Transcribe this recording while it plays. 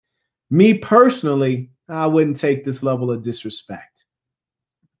Me personally, I wouldn't take this level of disrespect.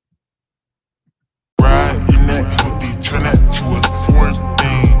 Ride your neck, hoodie, turn that to a foreign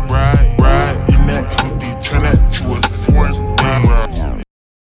thing. Ride your neck, hoodie, turn that to a foreign thing.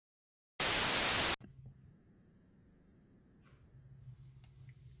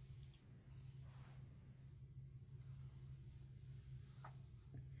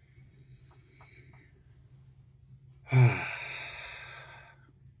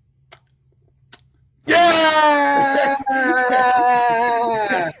 Yeah!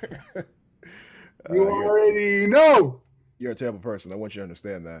 You already know. You're a terrible person. I want you to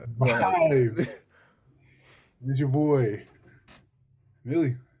understand that. Vibes. This is your boy,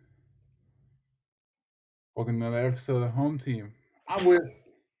 Millie. Welcome to another episode of Home Team. I'm with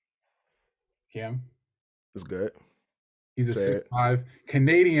Cam. It's good. He's a Say it. 6'5"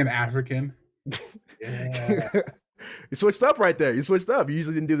 Canadian African. Yeah. You switched up right there. You switched up. You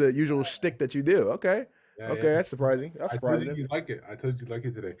usually didn't do the usual shtick that you do. Okay. Okay, Yeah. that's surprising. That's I told you surprising. you'd like it. I told you you'd like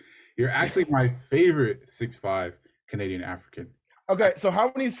it today. You're actually my favorite 6'5" Canadian African. Okay, so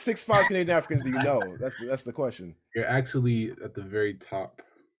how many 6'5" Canadian Africans do you know? That's the question. You're actually at the very top.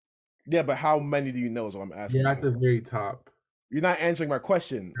 Yeah, but how many do you know is what I'm asking. You're at the very top. You're not answering my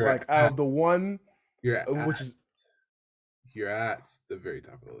question. You're Like out of the one, You're at, which is you're at the very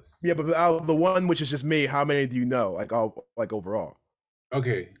top of the list. yeah, but out of the one which is just me, how many do you know? Like all like overall.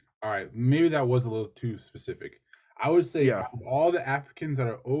 Okay, all right. Maybe that was a little too specific. I would say Yeah. out of all the Africans that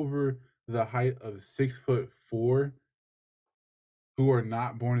are over the height of 6'4", who are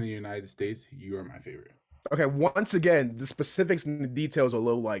not born in the United States, you are my favorite. Okay, once again, the specifics and the details are a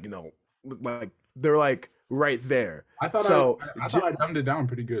little like, like they're like right there. I thought So, I thought I dumbed it down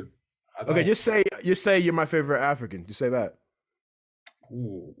pretty good. Okay, just say you're my favorite African. Just say that.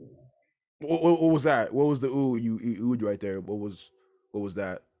 Ooh. What was that? What was the ooh you oohed right there? What was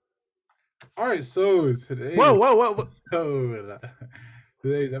that? All right, so today. Whoa. So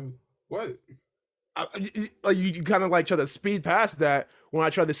today, what? You kind of like try to speed past that when I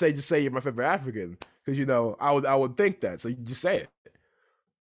tried to say just say you're my favorite African because I would think that, so you just say it.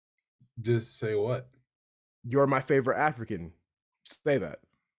 Just say what? You're my favorite African. Just say that.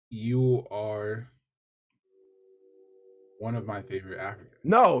 You are one of my favorite Africans.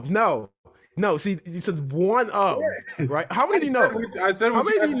 No. See, you said one of, right? How many do you know? I said. How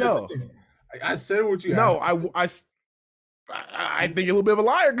many do you know? I said what you. No, I think you're a little bit of a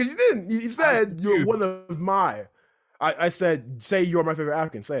liar because you didn't. You said you're one of my. I said say you're my favorite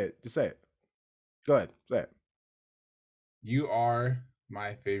African. Say it. Just say it. Go ahead. Say it. You are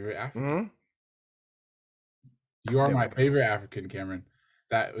my favorite African. Mm-hmm. You are my favorite African, Cameron,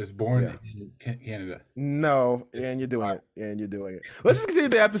 that was born in Canada. No, and you're doing it. Let's just continue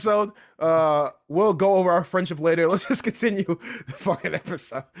the episode. We'll go over our friendship later. Let's just continue the fucking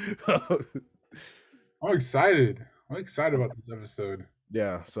episode. I'm excited. I'm excited about this episode.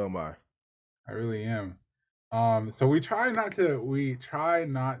 Yeah, so am I. I really am. So we try not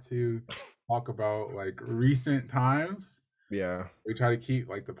to talk about like recent times. Yeah. We try to keep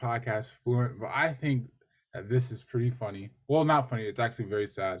like the podcast fluent, but I think that this is pretty funny. Well, not funny. It's actually very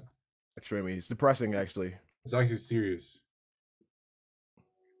sad. Extremely. It's depressing, actually. It's actually serious.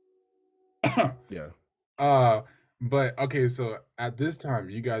 Yeah. But okay, so at this time,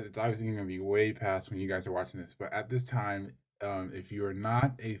 you guys, it's obviously gonna be way past when you guys are watching this, but at this time, if you are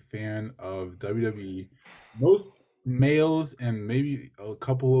not a fan of WWE, most males and maybe a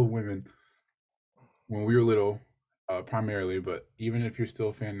couple of women when we were little, primarily, but even if you're still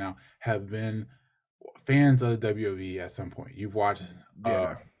a fan now, have been fans of the WWE at some point. You've watched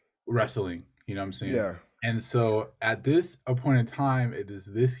wrestling, you know what I'm saying? Yeah. And so at this point in time, it is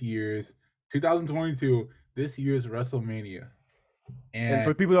this year's 2022, this year's WrestleMania. And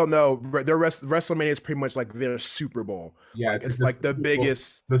for people who don't know, their WrestleMania is pretty much like their Super Bowl. Yeah, it's like the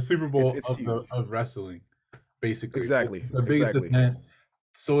biggest, the Super Bowl of wrestling, basically. Exactly. The biggest event,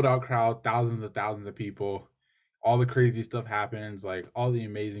 sold out crowd, thousands of people. All the crazy stuff happens, like all the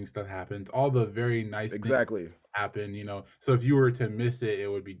amazing stuff happens, all the very nice things happen, you know. So if you were to miss it, it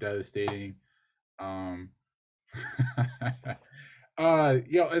would be devastating. And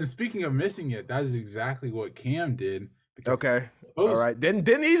speaking of missing it, that is exactly what Cam did. Okay. All right. Didn't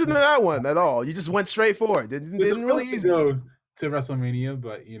ease into that one at all. You just went straight for it. Didn't really ease go to WrestleMania,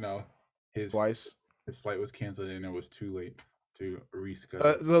 but you know, his flight was canceled and it was too late to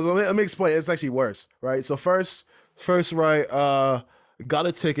reschedule. So let me explain. It's actually worse, right? So first, right, got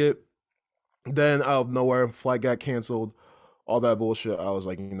a ticket. Then out of nowhere, flight got canceled. All that bullshit. I was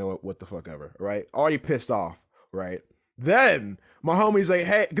like, you know what the fuck ever, right? Already pissed off, right? Then my homie's like,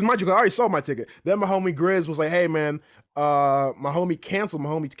 hey, because mind you, I already sold my ticket. Then my homie Grizz was like, hey man, my homie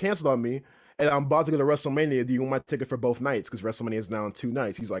canceled on me, and I'm about to go to WrestleMania. Do you want my ticket for both nights? Because WrestleMania is now in 2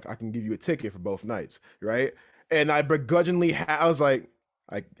 nights. He's like, I can give you a ticket for both nights, right? And I begrudgingly, I was like,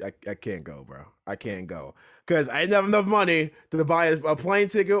 I can't go, bro. I can't go because I didn't have enough money to buy a plane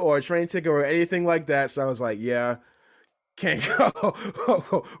ticket or a train ticket or anything like that. So I was like, yeah, can't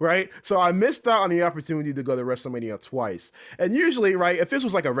go. Right. So I missed out on the opportunity to go to WrestleMania twice. And usually, right, if this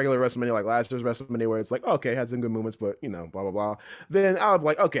was like a regular WrestleMania, like last year's WrestleMania, where it's like, okay, had some good moments, but you know, blah, blah, blah, then I would be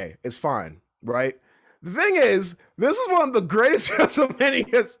like, okay, it's fine. Right. The thing is, this is one of the greatest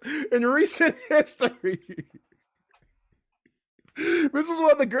WrestleManias in recent history. This is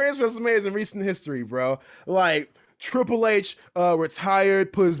one of the greatest WrestleManias in recent history, bro. Like Triple H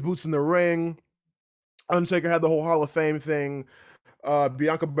retired, put his boots in the ring. Undertaker had the whole Hall of Fame thing.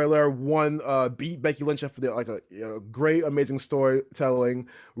 Bianca Belair won, beat Becky Lynch after like a great, amazing storytelling,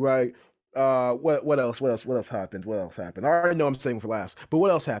 right? What else happened? What else happened? I already know I'm saying for last, but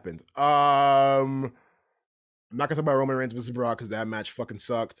what else happened? I'm not gonna talk about Roman Reigns versus Brock because that match fucking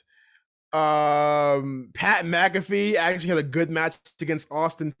sucked. Pat McAfee actually had a good match against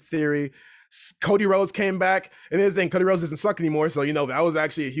Austin Theory. Cody Rhodes came back, and here's the thing: Cody Rhodes doesn't suck anymore, so you know that was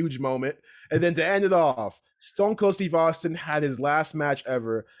actually a huge moment. And then to end it off, Stone Cold Steve Austin had his last match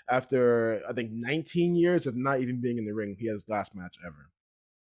ever after I think 19 years of not even being in the ring. He had his last match ever,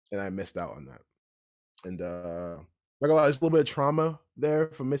 and I missed out on that. And like there's a little bit of trauma there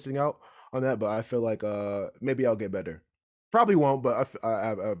for missing out on that, but I feel like maybe I'll get better. Probably won't, but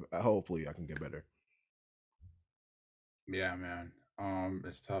I hopefully I can get better. Yeah, man.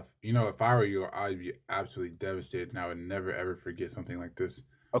 It's tough. You know, if I were you, I'd be absolutely devastated, and I would never ever forget something like this.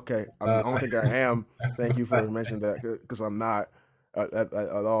 Okay, I don't think I am. Thank you for mentioning that because I'm not at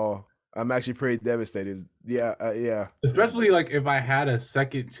all. I'm actually pretty devastated. Yeah, yeah. Especially like if I had a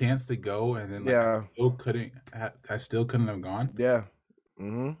second chance to go, and then like, Yeah, I still couldn't have gone. yeah.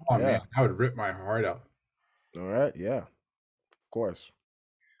 Mm-hmm. Oh Yeah. man, I would rip my heart out. All right. Yeah. Of course.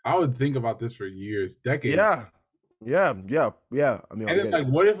 I would think about this for years, decades. Yeah. Yeah. Yeah. Yeah. I mean, And then, like,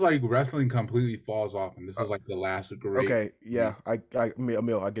 what if like wrestling completely falls off, and this is like the last great? Okay. Yeah.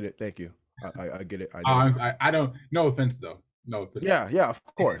 Emil, I get it. Thank you. I get it. I don't. No offense, though. No offense. Yeah. Yeah. Of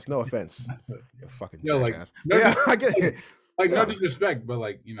course. No offense. You fucking like, jackass. no, yeah. I get it. Like, yeah. no disrespect, but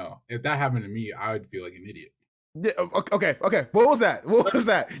like, you know, if that happened to me, I would feel like an idiot. Yeah, okay. What was that? What was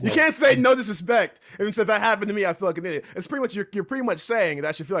that? You can't say no disrespect. If that happened to me, I feel like an idiot. It's pretty much you're pretty much saying that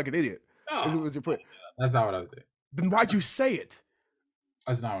I should feel like an idiot. No, that's not what I was saying. Then why'd you say it?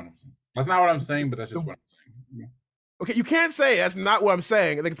 That's not what I'm saying. That's not what I'm saying, but that's just what I'm saying. Okay, you can't say that's not what I'm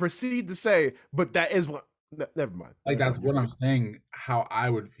saying, and then proceed to say, but that is what. Never mind. Like that's what I'm saying. How I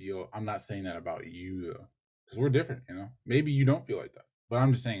would feel. I'm not saying that about you though, because we're different. You know, maybe you don't feel like that, but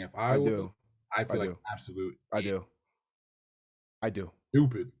I'm just saying if I do. I feel like absolute. I do.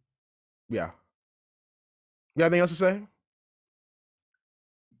 Stupid. Yeah. You got anything else to say?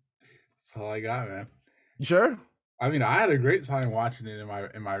 That's all I got, man. You sure? I mean, I had a great time watching it in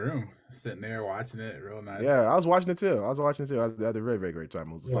my room, sitting there watching it, real nice. Yeah, I was watching it too. I had a very, very great time.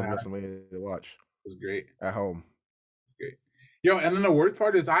 It was a fun WrestleMania to watch. It was great at home. Great. Yo, and then the worst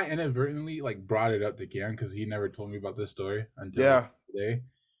part is I inadvertently like brought it up to Cam because he never told me about this story until today.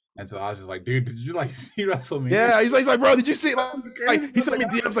 And so I was just like, dude, did you like see WrestleMania? Yeah, he's like, bro, did you see? Like he sent me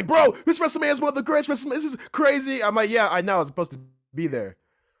DMs like, bro, this WrestleMania is one of the greatest WrestleMania. This is crazy. I'm like, yeah, I know. I was supposed to be there.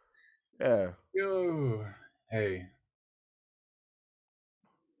 Yeah. Yo, hey.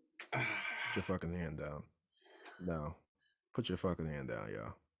 Put your fucking hand down. No. Put your fucking hand down,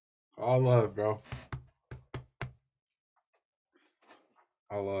 y'all. All love, bro.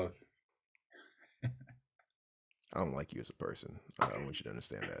 All love. I don't like you as a person. I want you to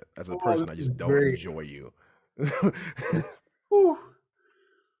understand that. As a person, I just don't enjoy you. Whew.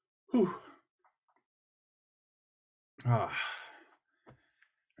 Whew. Ah.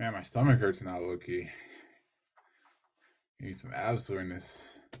 Man, my stomach hurts now, low-key. Need some ab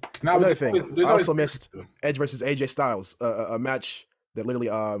soreness. Now, another thing, I also missed Edge versus AJ Styles, a match that literally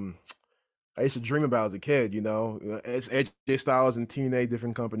I used to dream about as a kid. You know, it's AJ Styles and TNA,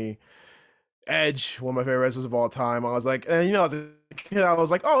 different company. Edge, one of my favorite wrestlers of all time. I was like, and you know, as a kid, I was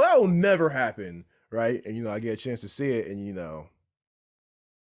like, oh, that will never happen, right? And you know, I get a chance to see it, and you know,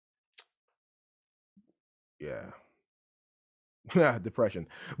 yeah, depression.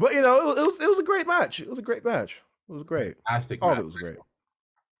 But you know, it was a great match. It was a great match. It was great. Fantastic. All of it was great.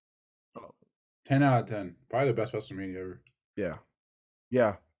 10 out of 10. Probably the best WrestleMania ever. Yeah.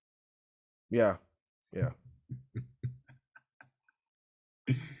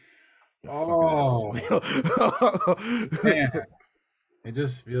 Oh Fucking asshole. man, it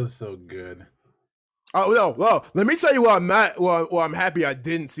just feels so good. Oh no! Well, let me tell you what I'm not. Well, I'm happy I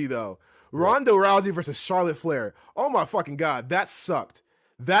didn't see though. Ronda Rousey versus Charlotte Flair. Oh my fucking god, that sucked.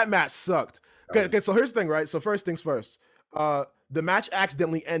 That match sucked. Okay, so here's the thing, right? So first things first. The match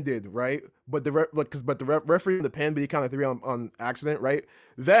accidentally ended, right? But the referee in the pin, but he kind of threw on accident, right?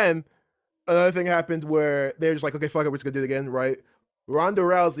 Then another thing happened where they're just like, okay, fuck it, we're just gonna do it again, right? Ronda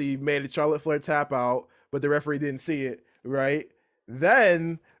Rousey made a Charlotte Flair tap out, but the referee didn't see it, right?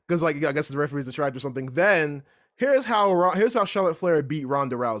 Then, because like I guess the referee's distracted or something. Then here's how Charlotte Flair beat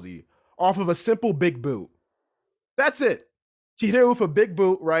Ronda Rousey off of a simple big boot. That's it. She hit her with a big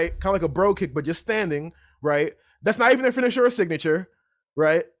boot, right? Kind of like a bro kick, but just standing, right? That's not even a finisher or signature,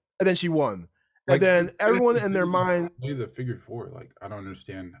 right? And then she won. And then everyone in their mind, the figure four, like I don't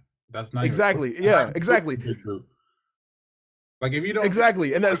understand. That's not exactly. Even, yeah, exactly. Like if you don't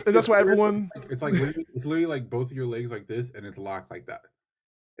exactly, and that's why everyone. It's like literally like both of your legs like this, and it's locked like that.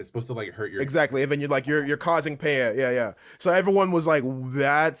 It's supposed to like hurt your exactly, and then you're causing pain. Yeah. So everyone was like,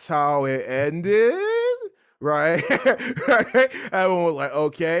 "That's how it ended." Right? Right? Everyone was like,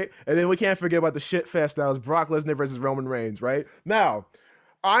 okay. And then we can't forget about the shit fest that was Brock Lesnar versus Roman Reigns, right? Now,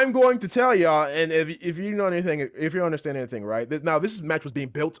 I'm going to tell y'all, and if you know anything, if you understand anything, right? Now, this match was being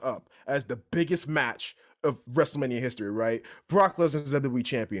built up as the biggest match of WrestleMania history, right? Brock Lesnar is the WWE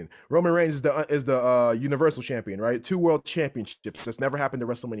champion. Roman Reigns is the Universal champion, right? 2 world championships. That's never happened to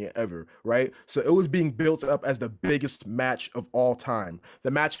WrestleMania ever, right? So it was being built up as the biggest match of all time.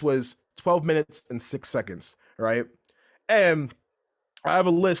 The match was 12 minutes and 6 seconds, right? And I have a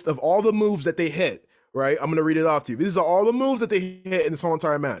list of all the moves that they hit, right? I'm going to read it off to you. These are all the moves that they hit in this whole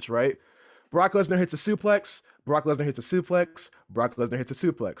entire match, right? Brock Lesnar hits a suplex. Brock Lesnar hits a suplex. Brock Lesnar hits a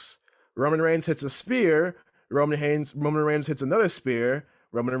suplex. Roman Reigns hits a spear. Roman Reigns hits another spear.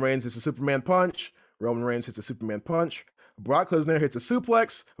 Roman Reigns hits a Superman punch. Roman Reigns hits a Superman punch. Brock Lesnar hits a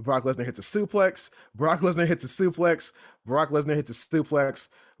suplex. Brock Lesnar hits a suplex. Brock Lesnar hits a suplex. Brock Lesnar hits a suplex.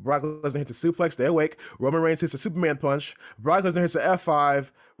 Brock Lesnar hits a suplex. Stay awake. Roman Reigns hits a Superman punch. Brock Lesnar hits a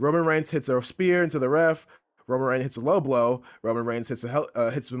F5. Roman Reigns hits a spear into the ref. Roman Reigns hits a low blow. Roman Reigns hits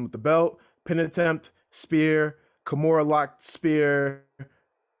him with the belt. Pin attempt. Spear. Kimura locked spear.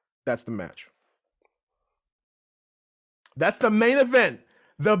 That's the match. That's the main event.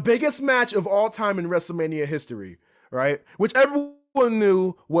 The biggest match of all time in WrestleMania history, right? Which everyone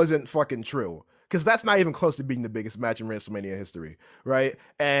knew wasn't fucking true. Because that's not even close to being the biggest match in WrestleMania history, right?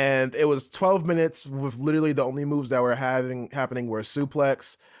 And it was 12 minutes with literally the only moves that were happening were a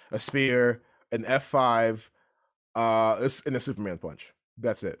suplex, a spear, an F5, and a Superman punch.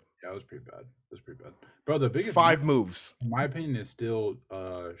 That's it. Yeah, it was pretty bad. It was pretty bad. Bro, the biggest 5 moves. In my opinion, is still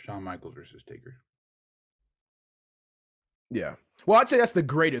Shawn Michaels versus Taker. Yeah. Well, I'd say that's the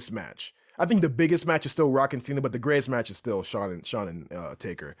greatest match. I think the biggest match is still Rock and Cena, but the greatest match is still Shawn and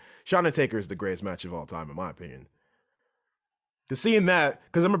Taker. Shawn and Taker is the greatest match of all time, in my opinion. To seeing that,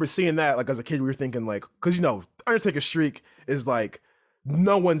 because I remember seeing that, like as a kid, we were thinking like, because Undertaker's streak is like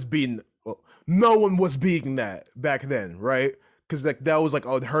no one was beating that back then, right? Because like that was like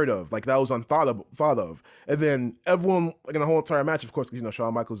unheard of, like that was thought of, and then everyone like in the whole entire match, of course, because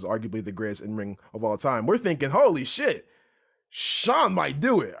Shawn Michaels is arguably the greatest in ring of all time. We're thinking, holy shit. Shawn might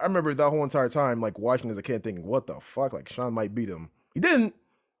do it. I remember that whole entire time, like watching as a kid, thinking, "What the fuck?" Like Shawn might beat him. He didn't,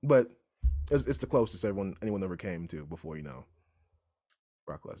 but it's the closest anyone ever came to before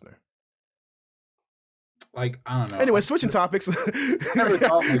Brock Lesnar. Like I don't know. Anyway, switching topics. I never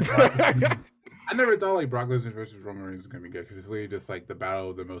thought like Brock Lesnar versus Roman Reigns was gonna be good because it's literally just like the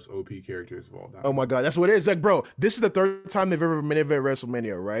battle of the most OP characters of all time. Oh my god, that's what it is. Like, bro, this is the 3rd time they've ever main event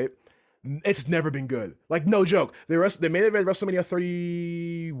WrestleMania, right? It's never been good. Like, no joke. The main event WrestleMania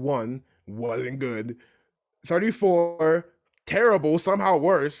 31 wasn't good. 34, terrible, somehow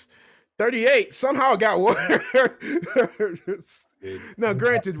worse. 38, somehow got worse. Now,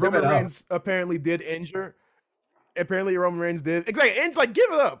 granted, Roman Reigns apparently did injure. Apparently, Roman Reigns did. Exactly. Like,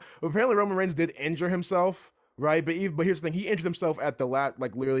 give it up. Apparently, Roman Reigns did injure himself, right? But here's the thing. He injured himself at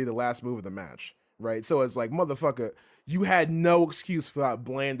literally the last move of the match, right? So it's like, motherfucker, you had no excuse for that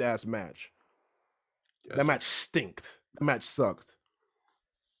bland-ass match. Yes. That match stinked. That match sucked.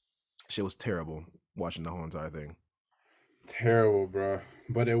 Shit was terrible watching the whole entire thing. Terrible, bro.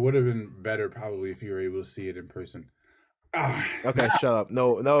 But it would have been better probably if you were able to see it in person. Okay, shut up.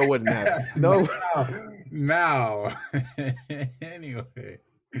 No, it wouldn't happen. No. Now. Anyway.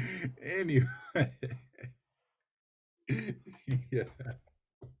 Yeah.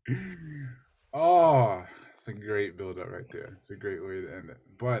 Oh, it's a great build-up right there. It's a great way to end it.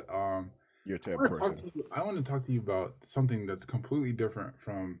 But you're a terrible person. I want to talk to you about something that's completely different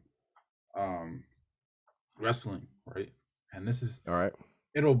from wrestling, right? And this is All right.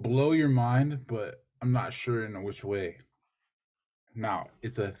 it'll blow your mind, but I'm not sure in which way. Now,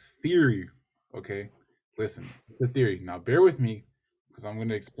 it's a theory, okay? Listen, it's a theory. Now, bear with me because I'm going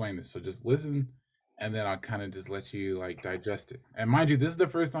to explain this. So just listen, and then I'll kind of just let you like digest it. And mind you, this is the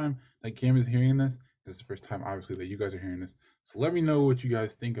first time that Cam is hearing this. This is the first time, obviously, that you guys are hearing this. So let me know what you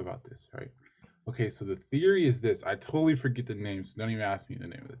guys think about this, right? Okay, so the theory is this. I totally forget the name, so don't even ask me the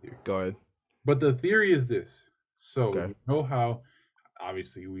name of the theory. Go ahead. But the theory is this. So Okay. you know how,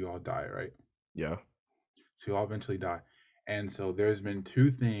 obviously, we all die, right? Yeah. So we all eventually die. And so there's been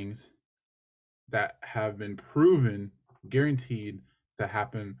two things that have been proven, guaranteed to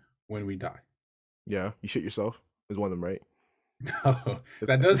happen when we die. Yeah. You shit yourself is one of them, right? No,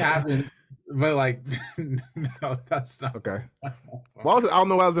 that does happen, but like, no, that's not Okay. Well, I don't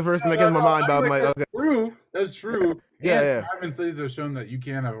know why was the first thing that came to my mind, but I'm like, okay. True, that's true. Yeah, And yeah. Simon studies have shown that you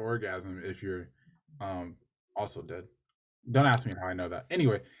can have an orgasm if you're also dead. Don't ask me how I know that.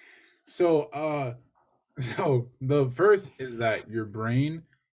 Anyway, so so the first is that your brain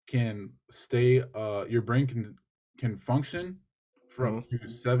can stay your brain can function for up to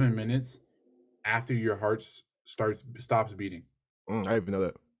 7 minutes after your heart stops beating. I didn't even know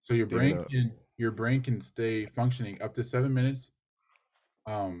that. So your Didn't brain know. your brain can stay functioning up to 7 minutes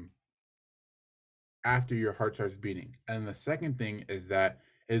after your heart starts beating. And the second thing is that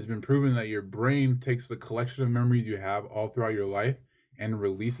it has been proven that your brain takes the collection of memories you have all throughout your life and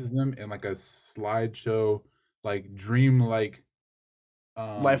releases them in like a slideshow, like dream-like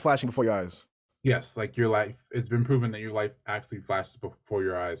Life flashing before your eyes. yes, like your life. It's been proven that your life actually flashes before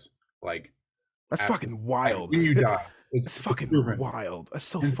your eyes, like That's after- fucking wild. when you die. It's fucking proven. wild. That's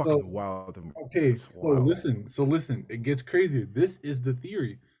so And so- fucking wild. Okay, That's so wild. listen, it gets crazier. This is the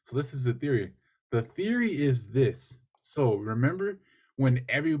theory. So this is the theory. The theory is this. So remember when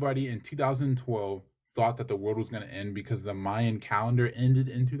everybody in 2012 thought that the world was going to end because the Mayan calendar ended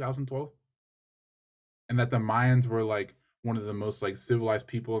in 2012? And that the Mayans were like one of the most like civilized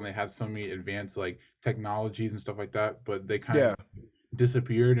people and they had so many advanced like technologies and stuff like that, but they kind of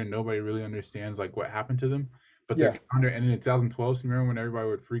disappeared and nobody really understands like what happened to them. But their calendar ended in 2012. So remember when everybody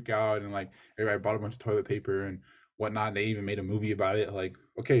would freak out and like everybody bought a bunch of toilet paper and whatnot. They even made a movie about it. Like,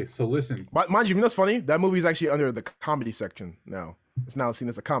 okay, so listen. But mind you, that's funny. That movie is actually under the comedy section now. It's now seen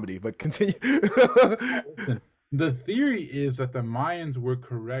as a comedy, but continue. Listen, the theory is that the Mayans were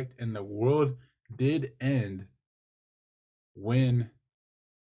correct and the world did end when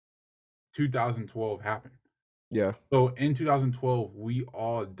 2012 happened. Yeah. So in 2012, we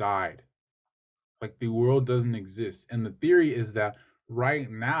all died. Like the world doesn't exist. And the theory is that right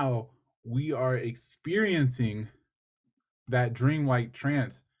now we are experiencing that dreamlike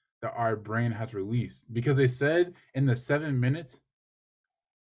trance that our brain has released. Because they said in the 7 minutes,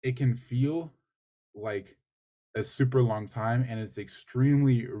 it can feel like a super long time and it's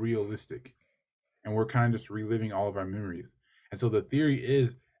extremely realistic. And we're kind of just reliving all of our memories. And so the theory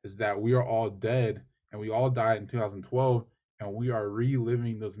is that we are all dead and we all died in 2012 and we are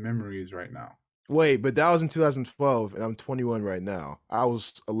reliving those memories right now. Wait, but that was in 2012 and I'm 21 right now. I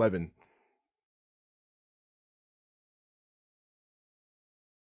was 11.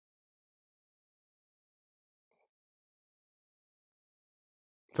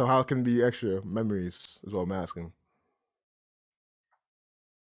 So how can it be extra memories is what I'm asking.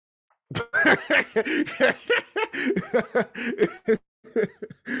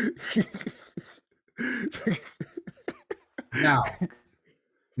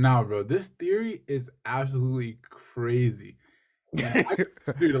 Now, bro, this theory is absolutely crazy.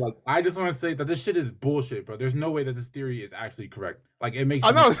 Dude, like, I just want to say that this shit is bullshit, bro. There's no way that this theory is actually correct. Like, it makes.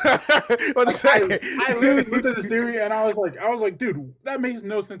 I know. What to say? I literally looked at the theory and I was like, dude, that makes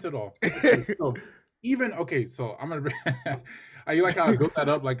no sense at all. So, so I'm gonna. You like how I built that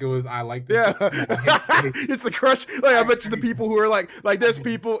up like it was I like this. Yeah, it's the crush. Like I bet you the people who are like there's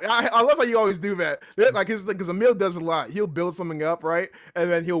people. I love how you always do that. Like it's because Emil does a lot. He'll build something up, right,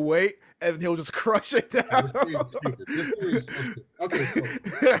 and then he'll wait and he'll just crush it down. This theory is so stupid. Okay,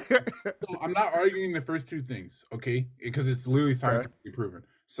 so I'm not arguing the first two things, okay, because it's literally scientifically proven.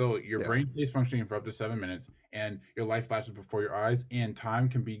 So your brain stays functioning for up to 7 minutes, and your life flashes before your eyes, and time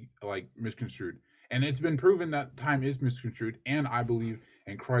can be like misconstrued. And it's been proven that time is misconstrued, and I believe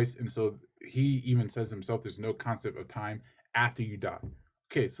in Christ. And so he even says himself, there's no concept of time after you die.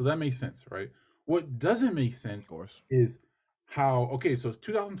 Okay, so that makes sense, right? What doesn't make sense is how, so it's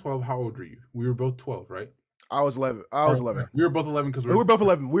 2012, how old were you? We were both 12, right? I was 11. I was 11. We were both 11 because we were both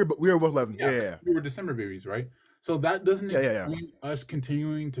 11. We were both 11. Yeah. We were December babies, right? So that doesn't explain us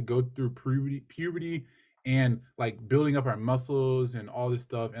continuing to go through puberty and like building up our muscles and all this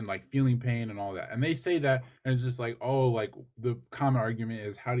stuff and like feeling pain and all that. And they say that, and it's just like, oh, like the common argument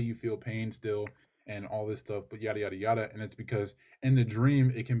is, how do you feel pain still and all this stuff, but yada yada yada. And it's because in the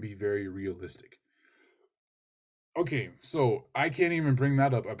dream it can be very realistic. Okay, so I can't even bring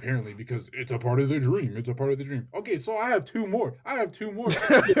that up apparently because it's a part of the dream. It's a part of the dream. Okay, so I have two more. I have two more.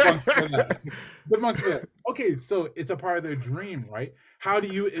 Okay, so it's a part of the dream, right? How do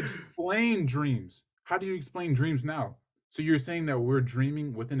you explain dreams? How do you explain dreams now? So you're saying that we're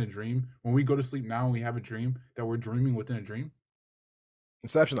dreaming within a dream when we go to sleep now and we have a dream that we're dreaming within a dream?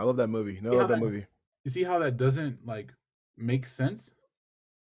 Inception. I love that movie. No, I love that movie. You see how that doesn't like make sense?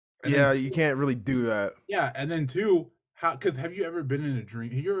 And Yeah, then, you can't really do that. yeah, and then two, how? Because have you ever been in a dream?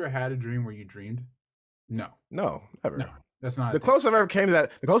 Have you ever had a dream where you dreamed? No, No, never. no, that's not The a thing. closest I've ever came to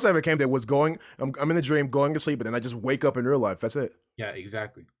that, the closest I ever came to was going. I'm in a dream, going to sleep, and then I just wake up in real life. That's it. Yeah,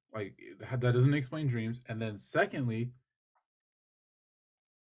 exactly. Like that doesn't explain dreams. And then secondly,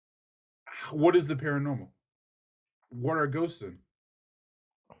 what is the paranormal? What are ghosts in?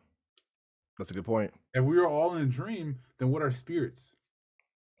 That's a good point. If we were all in a dream, then what are spirits?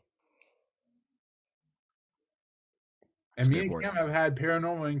 And That's a me good and point. Cam have had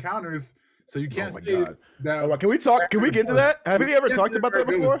paranormal encounters, so you Oh can't my say god. that. Oh, my- can we talk? Can we get into that? Have we ever Yes, talked yes, about that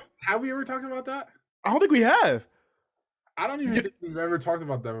yes. before? Have we ever talked about that? I don't think we have. I don't even You- think we've ever talked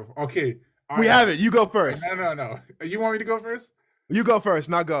about that before. Okay, all We right. haven't. You go first. No. You want me to go first? You go first.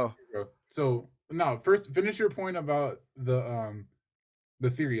 Now go. Bro. So no, first finish your point about the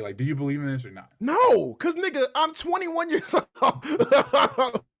theory. Like, do you believe in this or not? No, cause nigga, I'm 21 years old.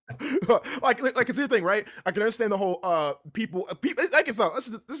 like it's your thing, right? I can understand the whole people. Like it's this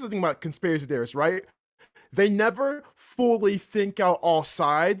is the thing about conspiracy theorists, right? They never fully think out all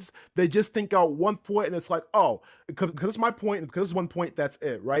sides. They just think out one point, and it's like, oh, because it's my point, and because it's one point, that's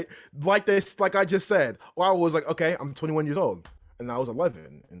it, right? Like this, like I just said, well, I was like, okay, I'm 21 years old, and I was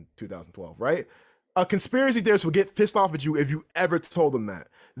 11 in 2012, right? A conspiracy theorist would get pissed off at you if you ever told them that.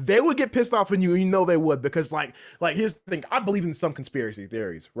 They would get pissed off at you, and you know they would, because like here's the thing: I believe in some conspiracy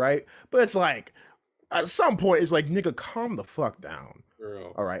theories, right? But it's like at some point, it's like, nigga, calm the fuck down.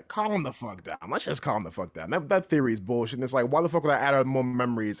 Girl. All right, calm the fuck down. Let's just calm the fuck down. That theory is bullshit. And it's like, why the fuck would I add on more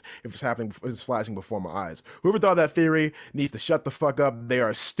memories if it's happening, if it's flashing before my eyes? Whoever thought that theory needs to shut the fuck up. They are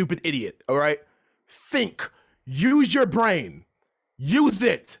a stupid idiot. All right, think, use your brain, use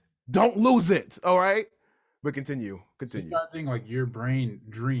it. Don't lose it. All right, but continue. So you gotta think like your brain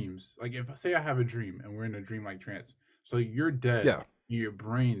dreams. Like if say I have a dream and we're in a dream-like trance, so you're dead. Yeah. Your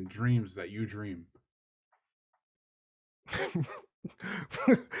brain dreams that you dream.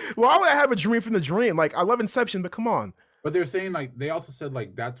 Why would I have a dream from the dream? Like, I love Inception, but come on. But they're saying like they also said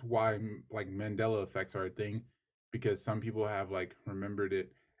like that's why like Mandela effects are a thing, because some people have like remembered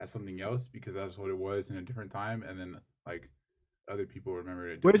it as something else because that's what it was in a different time, and then like other people remember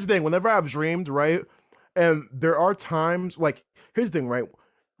it. Here's the thing: whenever I've dreamed, right, and there are times like here's the thing, right?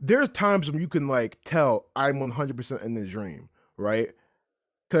 There's times when you can like tell I'm 100% in the dream, right?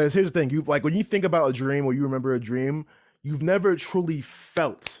 Because here's the thing: you like when you think about a dream or you remember a dream, you've never truly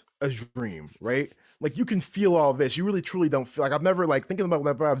felt a dream, right? Like you can feel all this. You really truly don't feel like I've never like thinking about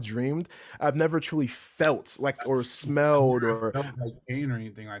whenever I've dreamed, I've never truly felt like or smelled or felt like pain or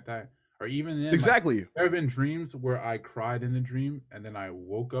anything like that, or even then, like, exactly. there have been dreams where I cried in the dream and then I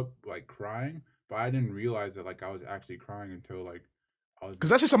woke up like crying, but I didn't realize that like I was actually crying until like I was. Because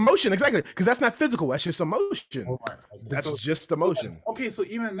that's just emotion, exactly. Because that's not physical. That's just emotion. Oh my- That's so- just emotion. Okay, so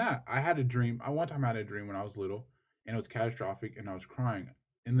even that, I had a dream. I one time had a dream when I was little, and it was catastrophic, and I was crying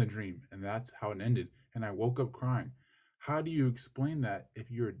in the dream, and that's how it ended. And I woke up crying. How do you explain that if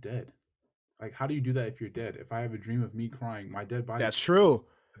you're dead? Like, how do you do that if you're dead? If I have a dream of me crying, my dead body, That's true.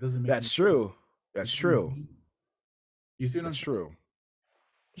 it doesn't make That's any true. sense. That's You see what I true. mean? You see what I'm That's saying? true.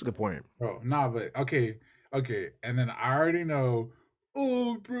 That's a good point. Bro, nah, but okay. And then I already know.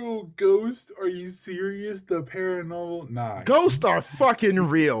 Oh, bro, ghost? Are you serious? The paranormal? Nah, Ghosts are fucking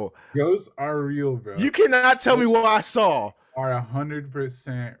real. ghosts are real, bro. You cannot tell me what I saw. Are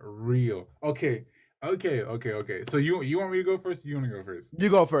 100% real. Okay. So you want me to go first? You want to go first? You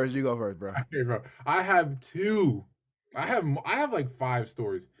go first. You go first, bro. Okay, bro. I have two. I have like 5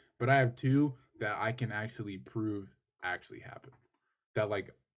 stories, but I have 2 that I can actually prove actually happened. That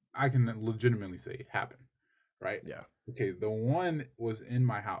like I can legitimately say happened, right? Yeah. Okay, the one was in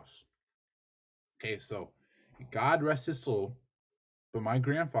my house. Okay, so God rest his soul, but my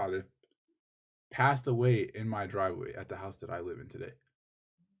grandfather passed away in my driveway at the house that I live in today.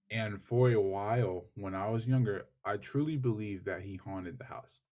 And for a while, when I was younger, I truly believed that he haunted the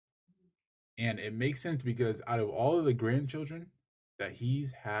house. And it makes sense because out of all of the grandchildren that he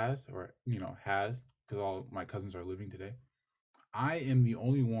has, or has, because all my cousins are living today. I am the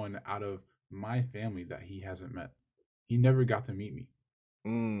only one out of my family that he hasn't met. He never got to meet me.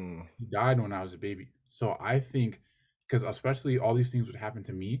 He died when I was a baby. So I think, because especially all these things would happen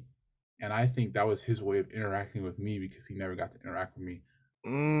to me, and I think that was his way of interacting with me because he never got to interact with me.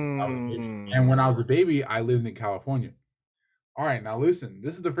 And when I was a baby, I lived in California. All right, now listen,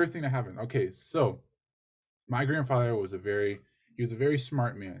 this is the first thing that happened. Okay, so my grandfather was a very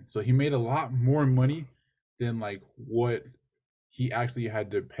smart man. So he made a lot more money than like what he actually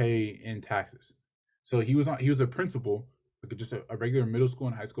had to pay in taxes. So he was a principal, like just a regular middle school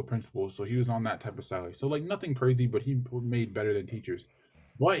and high school principal. So he was on that type of salary. So like nothing crazy, but he made better than teachers.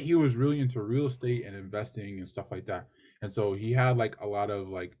 But he was really into real estate and investing and stuff like that. And so he had like a lot of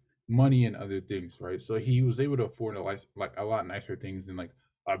like money and other things, right? So he was able to afford like a lot nicer things than like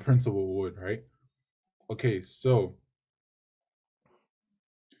a principal would, right? Okay, so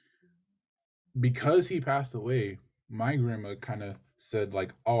because he passed away, my grandma kind of said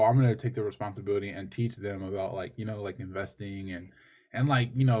like, "Oh, I'm gonna take the responsibility and teach them about like like investing and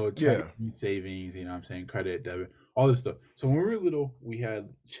like checking savings. You know, what I'm saying credit, debit, all this stuff." So when we were little, we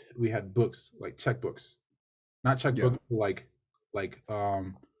had books like checkbooks, not checkbooks,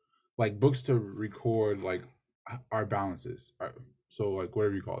 like books to record like our balances. So like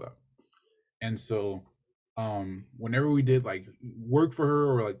whatever you call that. And so whenever we did like work for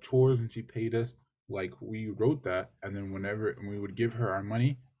her or like chores and she paid us, like we wrote that, and then whenever we would give her our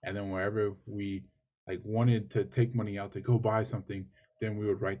money, and then wherever we like wanted to take money out to go buy something, then we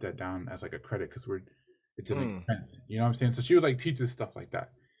would write that down as like a credit because it's an expense. You know what I'm saying? So she would like teach us stuff like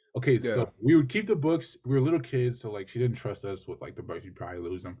that. Okay, so we would keep the books. We were little kids, so like she didn't trust us with like the books. You'd probably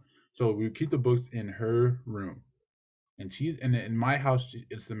lose them. So we would keep the books in her room. And in my house,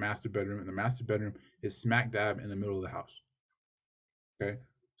 it's the master bedroom, and the master bedroom is smack dab in the middle of the house. Okay,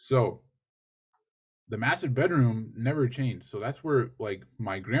 so the master bedroom never changed. So that's where like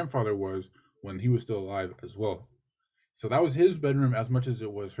my grandfather was when he was still alive as well. So that was his bedroom as much as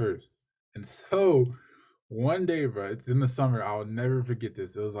it was hers. And so one day, bro, it's in the summer. I'll never forget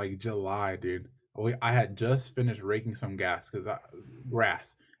this. It was like July, dude. I had just finished raking some grass because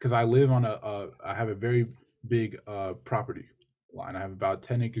I live on I have a very big property line. I have about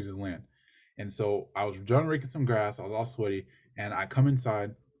 10 acres of land. And so I was done raking some grass. I was all sweaty, and I come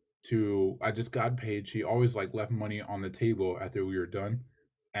inside I just got paid. She always like left money on the table after we were done.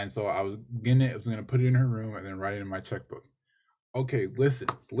 And so I was gonna put it in her room and then write it in my checkbook. Okay, listen.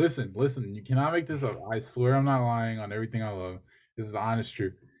 You cannot make this up. I swear I'm not lying on everything I love. This is honest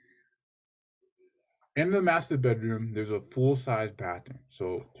truth. In the master bedroom, there's a full-size bathroom.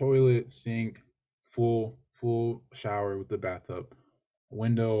 So toilet, sink, full shower with the bathtub,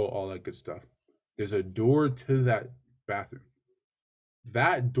 window, all that good stuff. There's a door to that bathroom.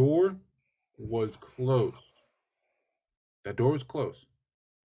 That door was closed. That door was closed.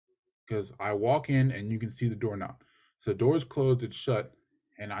 Because I walk in and you can see the doorknob. So the door is closed, it's shut.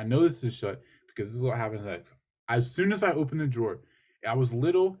 And I know this is shut because this is what happens next. As soon as I open the drawer, I was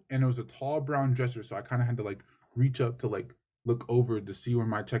little and it was a tall brown dresser. So I kind of had to like reach up to like look over to see where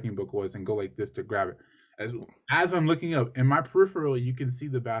my checking book was and go like this to grab it. As I'm looking up, in my peripheral, you can see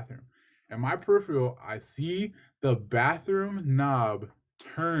the bathroom. In my peripheral, I see the bathroom knob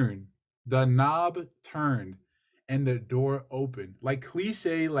turn. The knob turned and the door opened. Like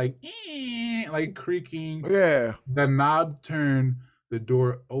cliche, like creaking. Yeah. The knob turned, the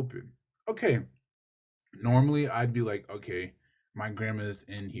door opened. Okay. Normally, I'd be like, okay, my grandma's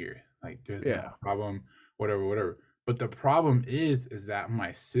in here. Like, there's no problem, whatever. But the problem is that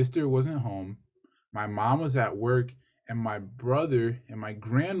my sister wasn't home, my mom was at work, and my brother and my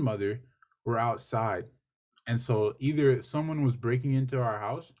grandmother were outside. And so either someone was breaking into our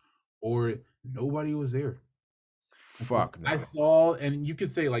house or nobody was there. Fuck no. I saw, and you could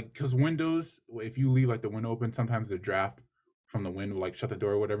say like, because windows, if you leave like the window open, sometimes the draft from the wind will like shut the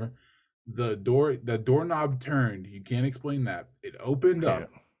door or whatever. The doorknob turned. You can't explain that. It opened up.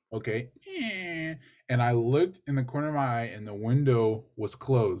 Okay. And I looked in the corner of my eye and the window was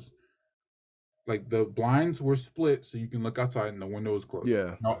closed. Like the blinds were split so you can look outside and the window was closed.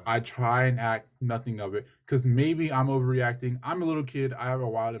 Yeah. Now, I try and act nothing of it because maybe I'm overreacting. I'm a little kid. I have a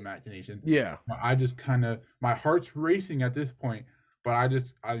wild imagination. Yeah. I just kind of, my heart's racing at this point, but I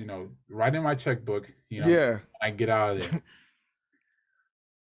write in my checkbook, I get out of there.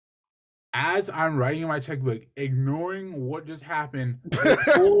 As I'm writing in my checkbook, ignoring what just happened, the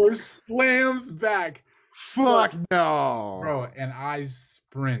door slams back. Fuck no. Bro, and I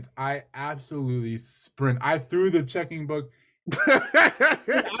sprint. I absolutely sprint. I threw the checking book.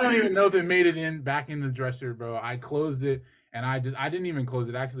 I don't even know if it made it back in the dresser, bro. I closed it and I didn't even close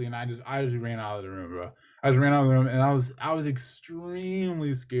it actually, and I just ran out of the room, bro. I just ran out of the room, and I was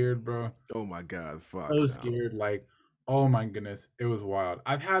extremely scared, bro. Oh my god, fuck. So no. scared, like, oh my goodness, it was wild.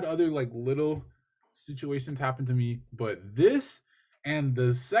 I've had other like little situations happen to me, but this and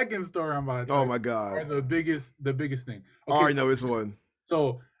the second story I'm about to Oh tell my are god. the biggest thing. I already know this one.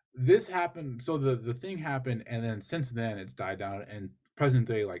 So this happened. So the thing happened, and then since then it's died down. And present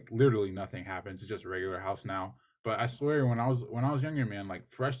day, like literally nothing happens. It's just a regular house now. But I swear, when I was younger, man, like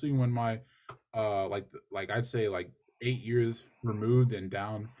freshly when my like I'd say like 8 years removed and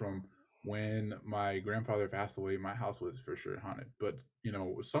down from when my grandfather passed away, my house was for sure haunted. But you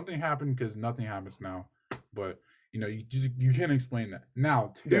know, something happened because nothing happens now. But you know, you can't explain that.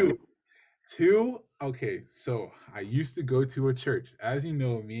 Now, Yeah. two. Okay, so I used to go to a church. As you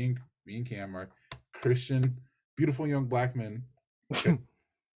know, me and Cam are Christian, beautiful young black men. Okay.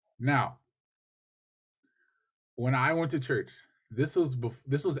 Now, when I went to church, this was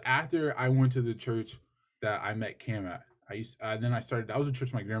after I went to the church that I met Cam at. Then I started. That was a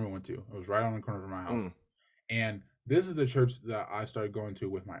church my grandma went to. It was right on the corner of my house. And this is the church that I started going to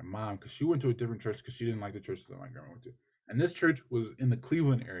with my mom, because she went to a different church because she didn't like the church that my grandma went to. And this church was in the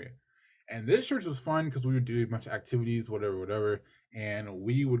Cleveland area. And this church was fun because we would do a bunch of activities, whatever. And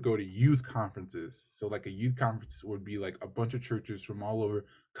we would go to youth conferences. So like a youth conference would be like a bunch of churches from all over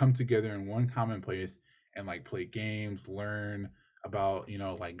come together in one common place and like play games, learn about, you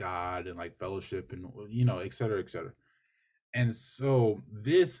know, like God and like fellowship and, you know, et cetera, et cetera. And so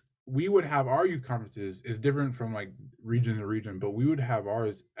we would have our youth conferences is different from like region to region, but we would have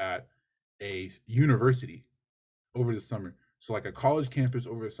ours at a university over the summer. So like a college campus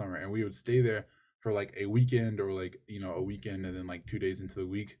over the summer, and we would stay there for like a weekend or like, you know, a weekend and then like 2 days into the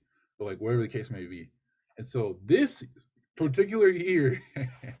week, or like whatever the case may be. And so this particular year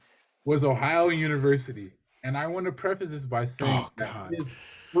was Ohio University. And I want to preface this by saying that it is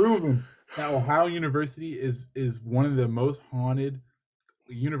proven that Ohio University is one of the most haunted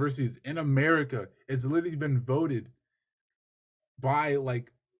universities in America. It's literally been voted by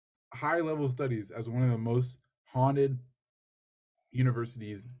like high level studies as one of the most haunted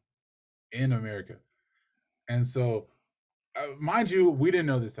universities in America. And so, mind you, we didn't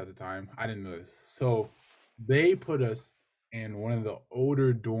know this at the time. I didn't know this. So they put us in one of the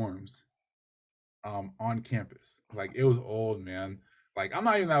older dorms on campus. Like it was old, man. Like I'm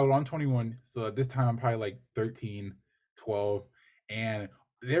not even that old. I'm 21. So at this time I'm probably like 13, 12. And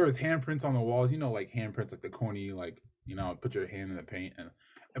there was handprints on the walls, you know, like handprints, like the corny, like, you know, put your hand in the paint.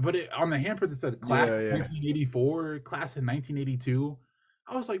 But on the handprints it said class 1984, class in 1982.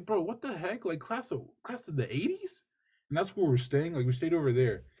 I was like, bro, what the heck? Like class of the 80s? And that's where we're staying. Like we stayed over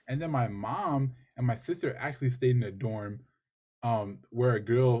there. And then my mom and my sister actually stayed in a dorm where a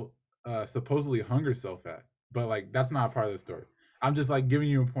girl supposedly hung herself at. But like that's not part of the story. I'm just like giving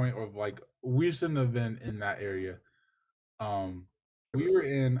you a point of like we shouldn't have been in that area. We were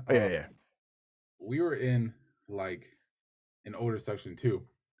in we were in like an older section too.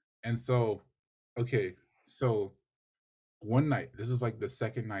 And so okay, so one night, this was like the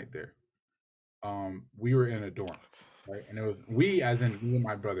second night there. We were in a dorm, right? And it was we as in me and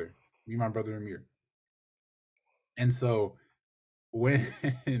my brother Amir. And so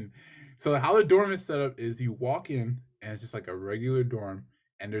so how the dorm is set up is you walk in and it's just like a regular dorm,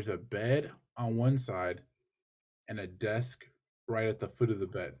 and there's a bed on one side and a desk right at the foot of the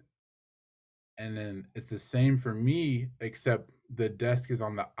bed. And then it's the same for me, except the desk is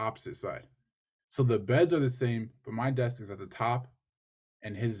on the opposite side. So the beds are the same, but my desk is at the top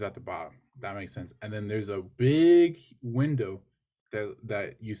and his is at the bottom. That makes sense. And then there's a big window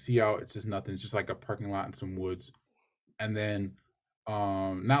that you see out. It's just nothing. It's just like a parking lot and some woods. And then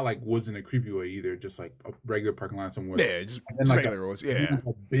not like woods in a creepy way either, just like a regular parking lot and some woods. Yeah, just like regular woods. Yeah.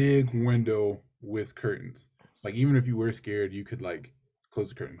 A big window with curtains. So like even if you were scared, you could like close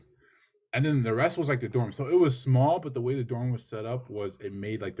the curtains. And then the rest was like the dorm. So it was small, but the way the dorm was set up was it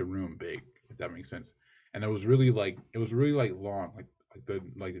made like the room big, if that makes sense. And it was really like long, like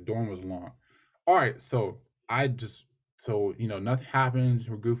the dorm was long. All right, so you know, nothing happens.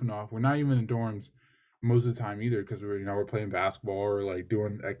 We're goofing off. We're not even in dorms most of the time either, because we're playing basketball or like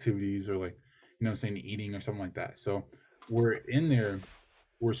doing activities or like, you know what I'm saying, eating or something like that. So we're in there,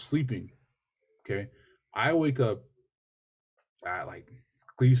 we're sleeping. Okay, I wake up at like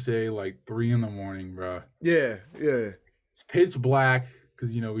cliche like 3 a.m, bro. Yeah. It's pitch black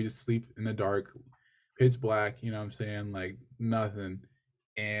because you know we just sleep in the dark. Pitch black, you know what I'm saying, like nothing.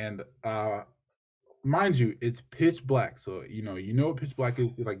 And mind you, it's pitch black. So you know what pitch black is.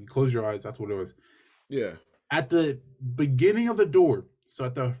 Like you close your eyes, that's what it was. Yeah. At the beginning of the door, So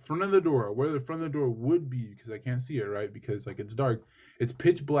at the front of the door, where the front of the door would be, because I can't see it, right? Because like it's dark, it's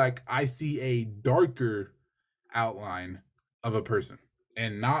pitch black. I see a darker outline of a person,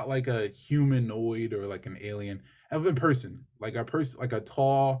 and not like a humanoid or like an alien, of a person, like like a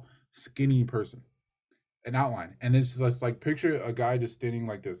tall, skinny person, an outline. And it's just like picture a guy just standing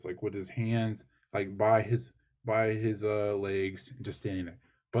like this, like with his hands like by his legs, just standing there,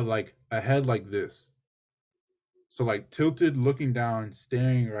 but like a head like this, so like tilted, looking down,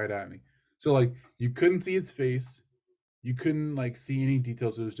 staring right at me. So like you couldn't see its face, you couldn't like see any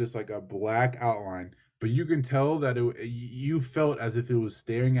details. It was just like a black outline, but you can tell that you felt as if it was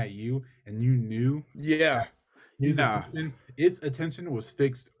staring at you, and you knew Yeah. his Nah. its attention was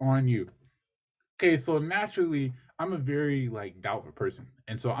fixed on you. Okay, so naturally, I'm a very like doubtful person,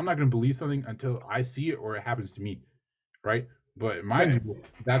 and so I'm not gonna believe something until I see it or it happens to me, right? But mind Same. you,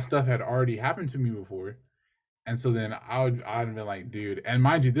 that stuff had already happened to me before, and so then I'd have been like, dude, and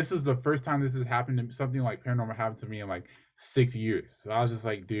mind you, this is the first time this has happened to something like paranormal happened to me in like 6 years. So I was just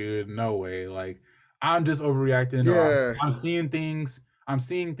like, dude, no way. Like I'm just overreacting. Or Yeah. I'm seeing things. I'm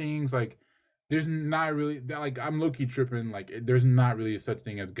seeing things like there's not really like I'm low key tripping. Like there's not really such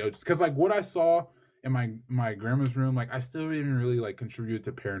thing as ghosts. Cause like what I saw in my grandma's room, like I still didn't really like contribute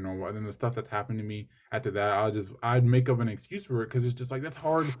to paranormal. And then the stuff that's happened to me after that, I'd make up an excuse for it, because it's just like that's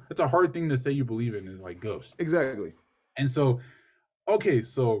hard. It's a hard thing to say you believe in, is like ghosts. Exactly. And so, okay,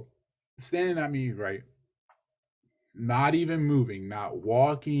 so standing at me, right? Not even moving, not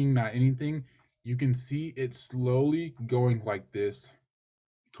walking, not anything. You can see it slowly going like this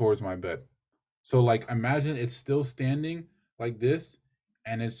towards my bed. So, like, imagine it's still standing like this,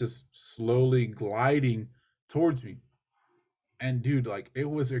 and it's just slowly gliding towards me. And dude, like, it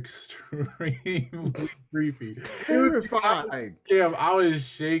was extremely creepy. It was Terrifying. Damn, I was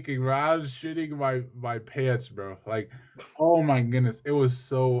shaking, bro. I was shitting my pants, bro. Like, oh my goodness, it was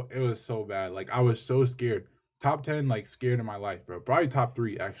so bad. Like, I was so scared. Top 10, like, scared in my life, bro. Probably top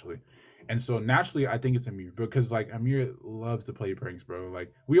 3, actually. And so naturally, I think it's Amir, because like Amir loves to play pranks, bro.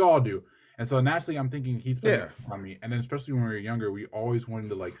 Like we all do. And so naturally, I'm thinking he's playing Yeah. on me. And then especially when we were younger, we always wanted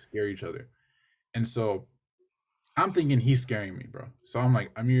to like scare each other. And so I'm thinking he's scaring me, bro. So I'm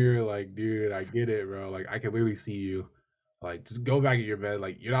like, Amir, like, dude, I get it, bro. Like, I can literally see you. Like, just go back in your bed.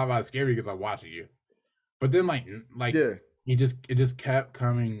 Like, you're not about to scare me because I'm watching you. But then, like, Yeah. it just kept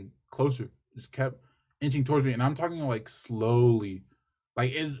coming closer. Just kept inching towards me, and I'm talking like slowly.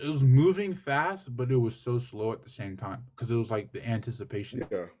 Like it was moving fast, but it was so slow at the same time, because it was like the anticipation.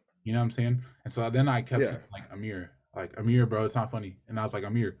 Yeah. You know what I'm saying? And so then I kept Yeah. saying, like Amir, bro, it's not funny. And I was like,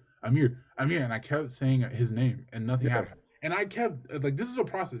 Amir, and I kept saying his name, and nothing Yeah. happened. And I kept like, this is a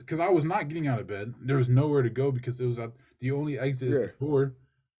process, because I was not getting out of bed. There was nowhere to go, because it was at the only exit is the door.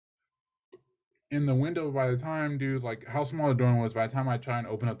 In the window, by the time, dude, like how small the door was, by the time I try and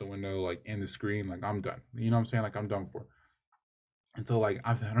open up the window, like in the screen, like I'm done. You know what I'm saying? Like I'm done for. And so like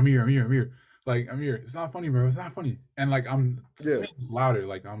I'm saying, Amir. Like Amir, it's not funny, bro. It's not funny. And like I'm saying this louder.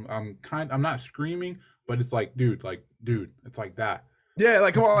 Like I'm not screaming, but it's like, dude, it's like that. Yeah,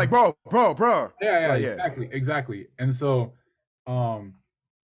 like come on, like bro. Yeah, Like, exactly. And so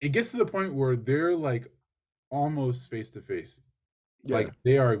it gets to the point where they're like almost face to face. Yeah. Like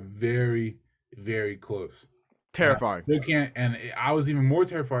they are very, very close. Terrifying. They can't, and I was even more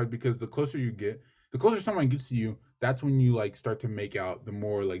terrified, because the closer you get, the closer someone gets to you, that's when you like start to make out the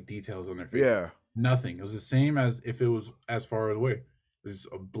more like details on their face. Yeah. Nothing. It was the same as if it was as far away. It was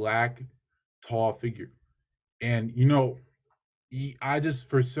a black, tall figure. And you know, I just,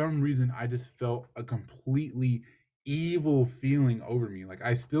 for some reason, I just felt a completely evil feeling over me. Like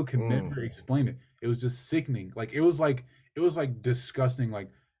I still can never explain it. It was just sickening. Like it was like disgusting, like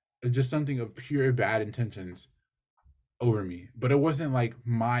just something of pure bad intentions over me. But it wasn't like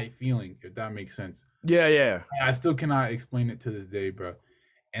my feeling, if that makes sense. Yeah. I still cannot explain it to this day, bro.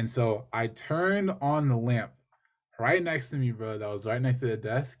 And so I turned on the lamp right next to me, bro. That was right next to the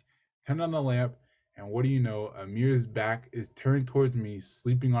desk. Turned on the lamp, and what do you know? Amir's back is turned towards me,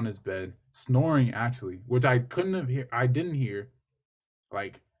 sleeping on his bed, snoring actually, which I didn't hear,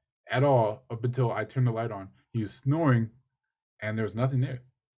 like at all, up until I turned the light on. He was snoring, and there was nothing there.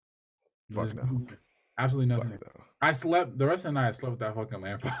 Fuck no. Absolutely nothing. Fuck no. I slept the rest of the night. I slept with that fucking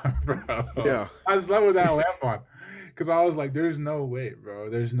lamp on, bro. Yeah. I slept with that lamp on, because I was like, "There's no way, bro.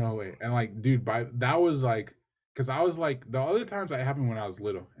 There's no way." And like, dude, that was like, because I was like, the other times that happened when I was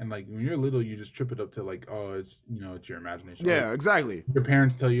little, and like when you're little, you just trip it up to like, oh, it's it's your imagination. Yeah, like, exactly. your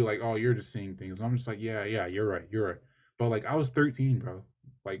parents tell you like, oh, you're just seeing things, and I'm just like, yeah, you're right. But like, I was 13, bro.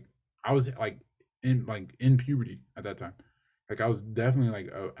 Like, I was like in puberty at that time. Like I was definitely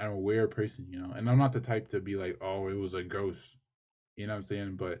like an aware person, and I'm not the type to be like, oh, it was a ghost. You know what I'm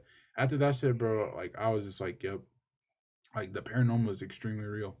saying? But after that shit, bro, like I was just like, yep, like the paranormal is extremely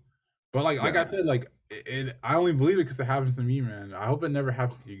real. But like I Yeah, said, like I only believe it because it happens to me, man. I hope it never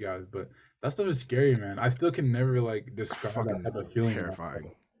happens to you guys, but that stuff is scary, man. I still can never like describe that fucking type of feeling in myself.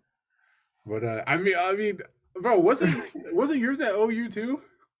 terrifying. But I mean, bro, wasn't yours at OU too,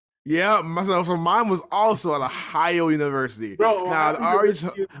 Yeah, myself. So mine was also at Ohio University. bro? Now Ohio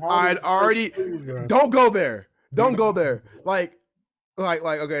University is harder I'd than already OU, bro. don't go there. Do Don't go not. there. Like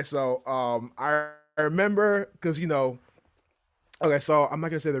okay, so I remember because okay, so I'm not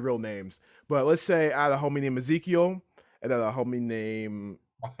gonna say the real names, but let's say I had a homie named Ezekiel and then a homie named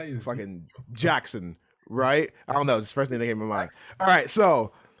Why is he? fucking Jackson, right? I don't know, it's the first thing that came to my mind. All right,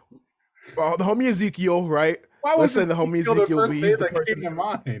 so the homie Ezekiel, right? Why Let's was say the homie Ezekiel the Ezekiel, first he's name the that came person. to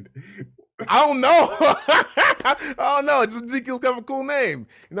mind? I don't know. I don't know. It's Ezekiel's kind of a cool name.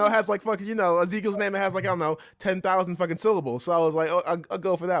 It has like fucking, Ezekiel's name that has like, I don't know, 10,000 fucking syllables. So I was like, oh, I'll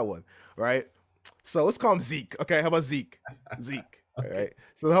go for that one. Right. So let's call him Zeke. Okay. How about Zeke? Zeke. All Okay. right.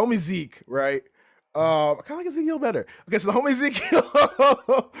 So the homie Zeke, right? I kind of like Ezekiel better. Okay. So the homie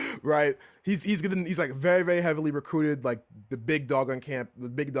Ezekiel, right? He's like very, very heavily recruited, like the big dog on camp, the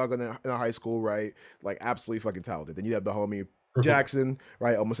big dog in a high school, right? Like absolutely fucking talented. Then you have the homie For football. Jackson,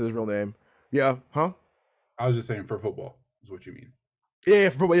 right? Almost his real name. Yeah, huh? I was just saying for football is what you mean. Yeah,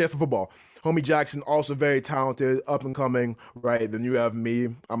 for football. Homie Jackson, also very talented, up and coming, right? Then you have me.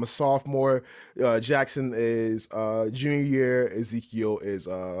 I'm a sophomore. Jackson is junior year. Ezekiel is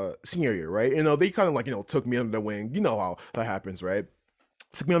senior year, right? They kind of like, took me under the wing. You know how that happens, right?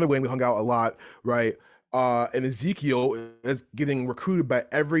 Took me under the wing. We hung out a lot, right? And Ezekiel is getting recruited by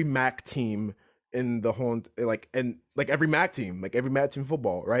every MAC team in the whole like every MAC team,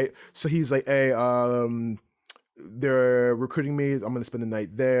 football, right? So he's like, hey, they're recruiting me. I'm gonna spend the night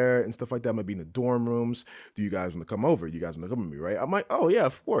there and stuff like that. I'm gonna be in the dorm rooms. Do you guys want to come over? Do you guys want to come with me? Right? I'm like, oh yeah,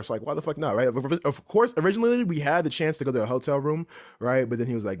 of course. Like, why the fuck not? Right? Of course. Originally, we had the chance to go to a hotel room, right? But then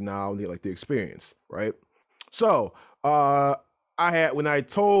he was like, nah, I need like the experience, right? So, when I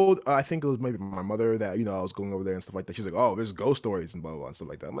told, I think it was maybe my mother that I was going over there and stuff like that. She's like, "Oh, there's ghost stories and blah blah blah and stuff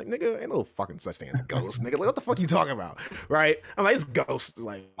like that." I'm like, "Nigga, ain't no fucking such thing as a ghost, nigga. Like, what the fuck you talking about, right?" I'm like, "It's ghost,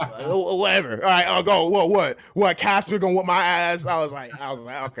 like whatever." All right, I'll go. What? Casper gonna whoop my ass? I was like,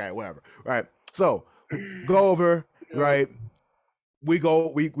 okay, whatever. Right. So, go over. Right. We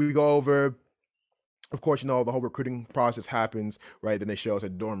go over. Of course, the whole recruiting process happens, right? Then they show us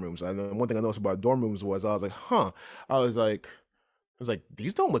at dorm rooms. And then one thing I noticed about dorm rooms was I was like, huh. I was like,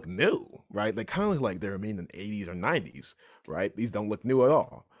 these don't look new, right? They kind of look like they're made in the 80s or 90s, right? These don't look new at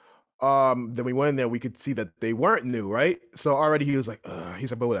all. Then we went in there, we could see that they weren't new, right? So already he was like,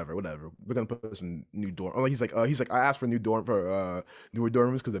 but whatever. We're gonna put us in new dorm. Oh, he's like, I asked for a new dorm for newer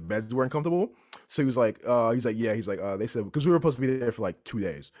dorms because the beds weren't comfortable. So he was like, yeah, they said because we were supposed to be there for like 2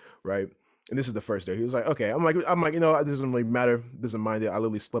 days, right? And this is the first day. He was like, okay. I'm like, it doesn't really matter. Doesn't mind it. I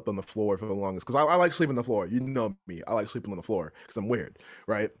literally slept on the floor for the longest because I like sleeping on the floor. You know me. I like sleeping on the floor because I'm weird,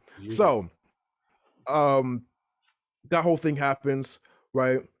 right? Yeah. So, that whole thing happens,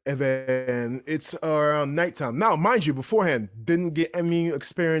 right? And then it's around nighttime. Now, mind you, beforehand, didn't get any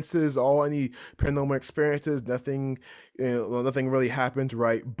experiences, any paranormal experiences. Nothing, nothing really happened,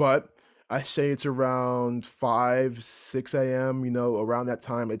 right? But I say it's around 5, 6 a.m., around that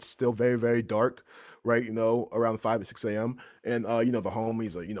time. It's still very, very dark, right? Around 5 to 6 a.m. And, the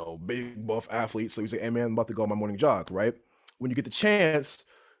homie's a, big buff athlete. So he's like, hey, man, I'm about to go on my morning jog, right? When you get the chance,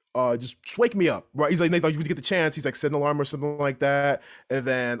 just wake me up, right? He's like, Nathan, you get the chance. He's like, set an alarm or something like that. And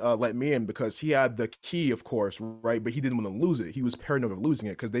then let me in because he had the key, of course, right? But he didn't want to lose it. He was paranoid of losing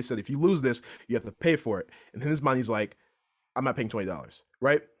it because they said, if you lose this, you have to pay for it. And in his mind, he's like, I'm not paying $20,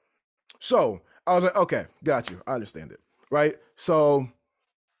 right? So I was like, okay, got you. I understand it, right? So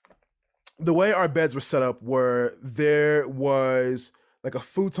the way our beds were set up there was like a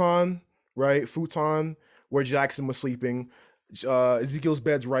futon, right? Futon where Jackson was sleeping. Ezekiel's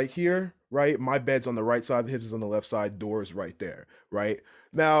bed's right here, right? My bed's on the right side, his is on the left side, doors right there, right?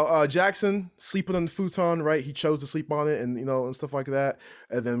 Now, Jackson sleeping on the futon, right? He chose to sleep on it and, and stuff like that.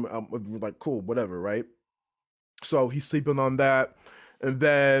 And then we're like, cool, whatever, right? So he's sleeping on that. And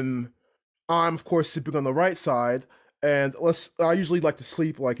then I'm, of course, sleeping on the right side. And I usually like to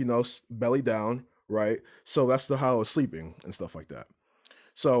sleep like, belly down, right? So that's how I was sleeping and stuff like that.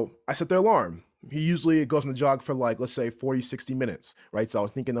 So I set the alarm. He usually goes on the jog for like, let's say 40, 60 minutes, right? So I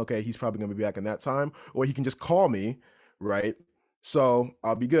was thinking, okay, he's probably gonna be back in that time, or he can just call me, right? So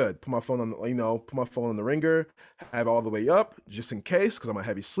I'll be good. Put my phone on the ringer, have it all the way up, just in case, because I'm a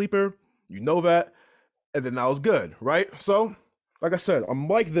heavy sleeper, that. And then I was good, right? So, like I said, I'm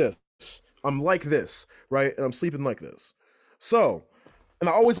like this, right? And I'm sleeping like this. So, and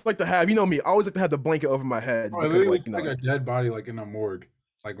I always like to have, you know me, I always like to have the blanket over my head Oh, it because, literally like, looks you know, like a dead body, like in a morgue.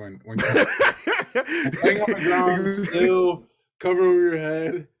 Like when you're laying on the ground, still cover over your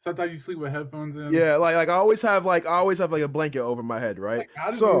head. Sometimes you sleep with headphones in. yeah, like I always have like a blanket over my head, right? Like,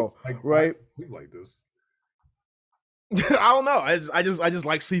 how did So, you, like, right, sleep like this? I don't know. I just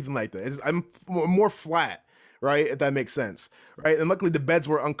like sleeping like that. I'm more flat, right? If that makes sense, right? And luckily the beds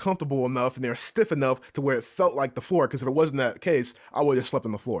were uncomfortable enough and they're stiff enough to where it felt like the floor. Because if it wasn't that case, I would have slept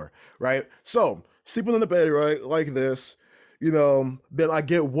on the floor, right? So sleeping in the bed, right, like this, you know. Then I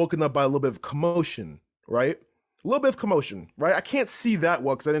get woken up by a little bit of commotion, right? A little bit of commotion, right? I can't see that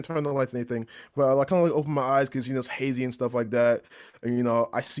well because I didn't turn on the lights or anything, but I kind of like open my eyes because, you know, it's hazy and stuff like that. And, you know,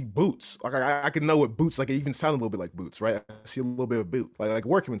 I see boots. Like I can know what boots, like it even sound a little bit like boots, right? I see a little bit of boot, like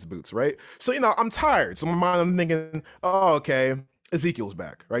workman's boots, right? So, you know, I'm tired. So in my mind, I'm thinking, oh, okay, Ezekiel's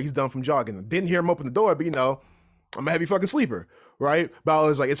back, right? He's done from jogging. Didn't hear him open the door, but, you know, I'm a heavy fucking sleeper, right? But I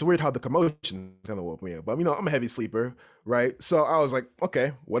was like, it's weird how the commotion kind of woke me up. But, you know, I'm a heavy sleeper, right? So I was like,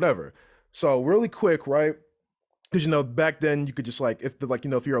 okay, whatever. So really quick, right? Because, you know, back then you could just like, if the, like,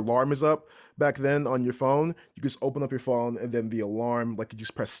 you know, if your alarm is up back then on your phone, you could just open up your phone and then the alarm, like, you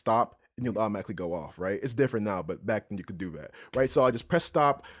just press stop and it'll automatically go off, right? It's different now, but back then you could do that, right? So I just press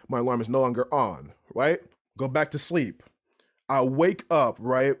stop, my alarm is no longer on, right? Go back to sleep. I wake up,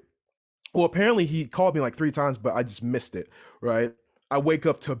 right? Well, apparently he called me like 3 times, but I just missed it, right? I wake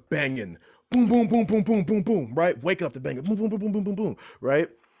up to banging, boom, boom, boom, boom, boom, boom, boom, right? Wake up to banging, boom, boom, boom, boom, boom, boom, boom, right?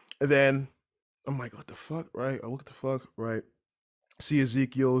 And then I'm like, what the fuck, right? I look at the fuck, right? See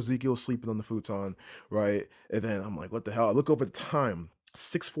Ezekiel sleeping on the futon, right? And then I'm like, what the hell? I look over the time,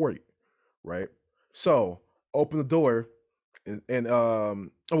 6:40, right? So open the door, and oh,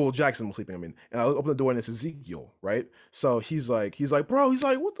 well, Jackson was sleeping. I mean, and I open the door and it's Ezekiel, right? So he's like, bro, he's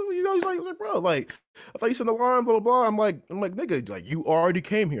like, what the, you know, he's like, bro, like, I thought you set an alarm, blah blah blah. I'm like, nigga, like, you already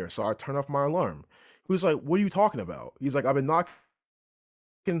came here, so I turn off my alarm. He was like, what are you talking about? He's like, I've been knocking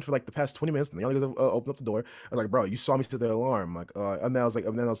for like the past 20 minutes, and the only opened up the door. I was like, bro, you saw me set the alarm, like, and then I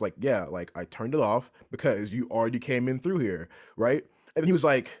was like, yeah, like I turned it off because you already came in through here, right? And he was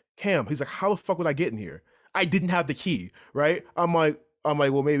like, Cam, he's like, how the fuck would I get in here? I didn't have the key, right? I'm like,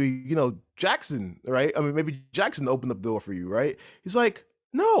 well, maybe, you know, Jackson, right? I mean, maybe Jackson opened up the door for you, right? He's like,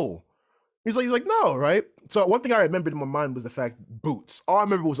 no. He's like, no, right? So one thing I remembered in my mind was the fact boots. All I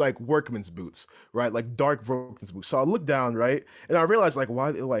remember was like workman's boots, right? Like dark workman's boots. So I looked down, right? And I realized like, why,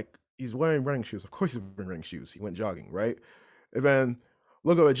 like, he's wearing running shoes. Of course he's wearing running shoes. He went jogging, right? And then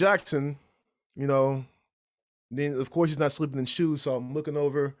look over at Jackson, you know, then of course he's not sleeping in shoes. So I'm looking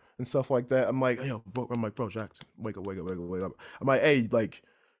over and stuff like that. I'm like, yo, bro, Jackson, wake up. I'm like, hey, like,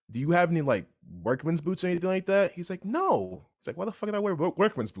 do you have any like workman's boots or anything like that? He's like, no. He's like, why the fuck did I wear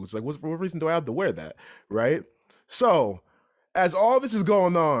workman's boots? Like, what reason do I have to wear that? Right? So, as all this is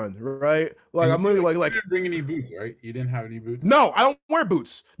going on, right? Like, I'm literally like, you didn't bring any boots, right? You didn't have any boots? No, I don't wear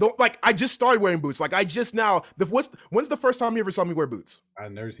boots. Don't, like, I just started wearing boots. Like, I just now, when's the first time you ever saw me wear boots?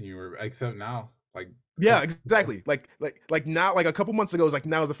 I've never seen you wear, except now. Like, yeah, exactly. Like now, like a couple months ago, it was like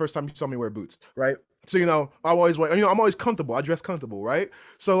now is the first time you saw me wear boots, right? So, you know, I always wear, you know, I'm always comfortable. I dress comfortable, right?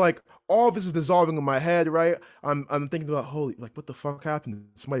 So like all of this is dissolving in my head, right? I'm thinking about, holy, like, what the fuck happened?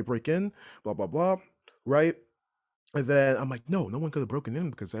 Did somebody break in? Blah, blah, blah, right? And then I'm like, no one could have broken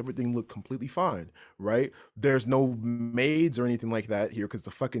in because everything looked completely fine, right? There's no maids or anything like that here because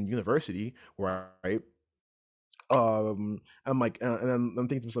the fucking university, right? I'm like, and I'm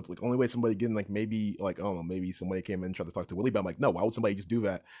thinking to myself, like, only way somebody getting, like, maybe, like, I don't know, maybe somebody came in and tried to talk to Willie, but I'm like, no, why would somebody just do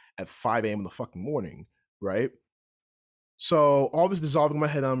that at 5 a.m. in the fucking morning, right? So all this dissolving in my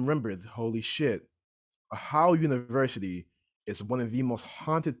head, I remembered, holy shit, Ohio University is one of the most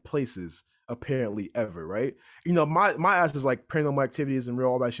haunted places apparently ever, right? You know, my ass is like paranormal activity isn't real,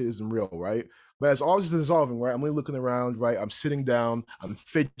 all that shit isn't real, right? But as all this is dissolving, right? I'm really looking around, right? I'm sitting down, I'm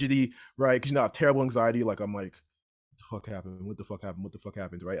fidgety, right? Because, you know, I have terrible anxiety. Like, I'm like, what the fuck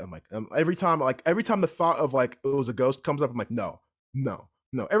happened, right? I'm like, every time the thought of like it was a ghost comes up, I'm like, no.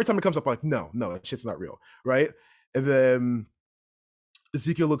 Every time it comes up, I'm like, no, that shit's not real, right? And then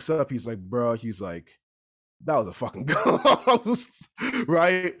Ezekiel looks up, he's like, bro, he's like, that was a fucking ghost,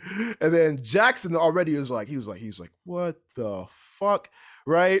 right? And then Jackson already was like, he was like, what the fuck,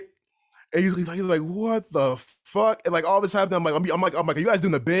 right? And he's like, what the fuck? And like all this happened, I'm like, are you guys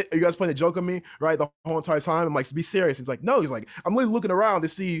doing a bit? Are you guys playing a joke on me, right? The whole entire time. I'm like, be serious. He's like, no. He's like, I'm really looking around to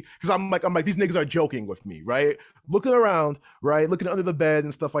see, because I'm like, these niggas are joking with me, right? Looking around, right? Looking under the bed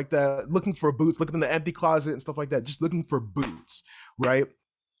and stuff like that. Looking for boots. Looking in the empty closet and stuff like that. Just looking for boots, right?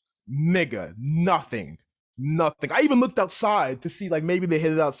 Nigga, nothing. Nothing. I even looked outside to see like maybe they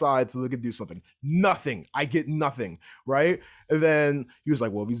hit it outside so they could do something. Nothing. I get nothing. Right. And then he was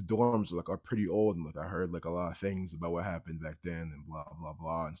like, well, these dorms are pretty old. And like I heard like a lot of things about what happened back then and blah, blah,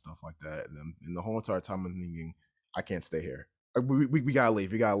 blah, and stuff like that. And then in the whole entire time I'm thinking, I can't stay here. We gotta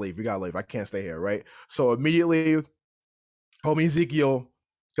leave. We gotta leave. We gotta leave. I can't stay here. Right. So immediately, homie Ezekiel,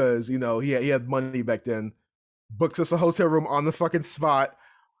 because you know he had money back then, books us a hotel room on the fucking spot.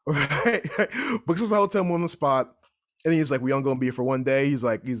 Right, books us a hotel room on the spot, and he's like, "We only gonna be here for one day." He's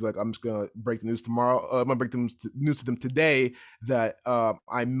like, "I'm just gonna break the news tomorrow. I'm gonna break the news to them today that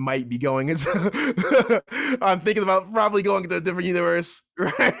I might be going. I'm thinking about probably going to a different universe."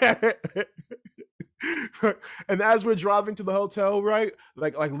 Right. And as we're driving to the hotel, right,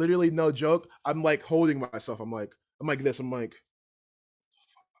 like literally no joke, I'm like holding myself. I'm like this. I'm like,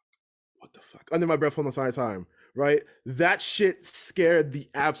 what the fuck? Under my breath on the entire time. Right, that shit scared the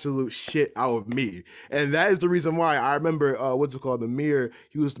absolute shit out of me, and that is the reason why I remember what's it called, Amir.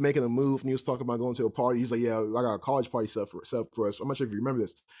 He was making a move and he was talking about going to a party. He's like, "Yeah, I got a college party set for us." I'm not sure if you remember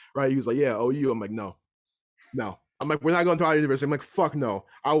this, right? He was like, "Yeah, OU." I'm like, "No." I'm like, "We're not going to our university." I'm like, "Fuck no,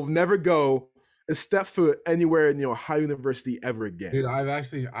 I will never go a step foot anywhere in Ohio University ever again." Dude, I've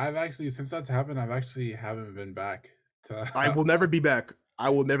actually since that's happened, haven't been back. I will never be back. I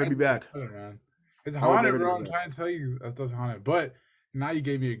will never be back. Man. It's haunted, bro. I'm trying to tell you, that stuff's haunted. But now you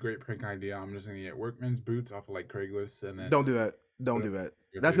gave me a great prank idea. I'm just gonna get workman's boots off of like Craigslist, and then don't do that. Don't do that.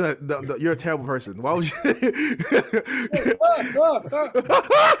 That's gonna. You're a terrible person. Why would you? He's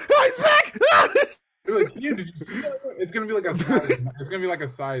back. Like, did you see that? It's gonna be like a size. It's gonna be like a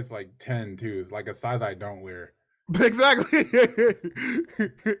size like 10 too. It's like a size I don't wear. Exactly. And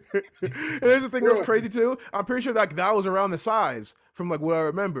here's the thing that's crazy too. I'm pretty sure that was around the size from like what I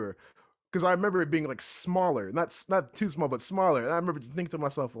remember. Because I remember it being like smaller, not too small, but smaller. And I remember thinking to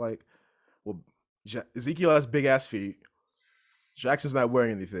myself, like, well, Ezekiel has big ass feet. Jackson's not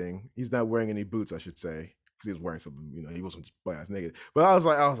wearing anything. He's not wearing any boots, I should say, because he was wearing something. You know, he wasn't just butt ass naked. But I was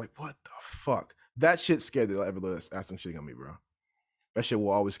like, what the fuck? That shit scared the everlasting shit on me, bro. That shit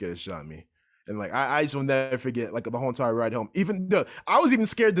will always scare the shit out of me. And like I just will never forget like the whole entire ride home. I was even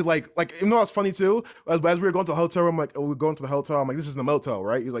scared to like even though it's funny too. As we were going to the hotel room, like we're going to the hotel. I'm like, this is the motel,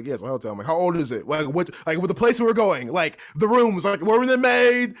 right? He's like, yeah, it's a hotel. I'm like, how old is it? Like what? Like with the place we were going, like the rooms, like were they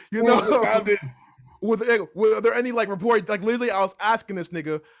made? You know, were there any like reported? Like literally, I was asking this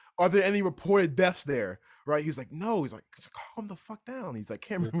nigga, are there any reported deaths there? Right? He's like, no. He's like, calm the fuck down. He's like,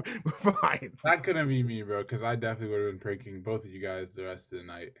 Cameron, we're fine. That couldn't be me, bro, because I definitely would have been pranking both of you guys the rest of the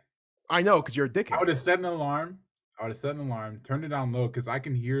night. I know, because you're a dickhead. I would have set an alarm, turned it down low, because I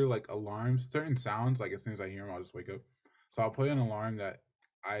can hear like alarms, certain sounds, like as soon as I hear them, I'll just wake up. So I'll play an alarm that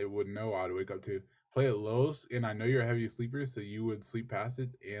I would know I would wake up to. Play it low, and I know you're a heavy sleeper, so you would sleep past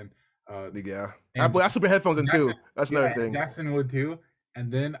it. And yeah, I sleep with headphones in too. That's another thing. Jackson would too.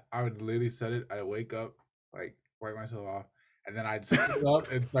 And then I would literally set it. I'd wake up, like wipe myself off, and then I'd sit up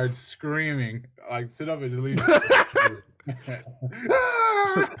and start screaming, like sit up and leave.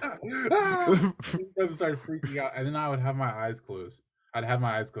 Start freaking out, and then I would have my eyes closed. So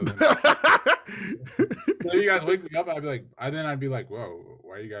you guys wake me up, I'd be like, whoa,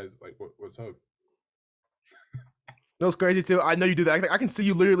 why are you guys like, what's up? That was crazy too. I know you do that. I can see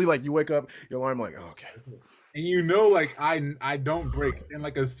you literally like you wake up, your alarm like, oh, okay. And you know, like I don't break. And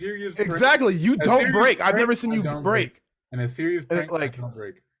like a serious prank, exactly, you don't break. I've never seen you break. And a serious prank, like I don't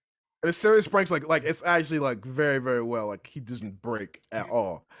break. And a serious pranks like it's actually like very, very well. Like he doesn't break at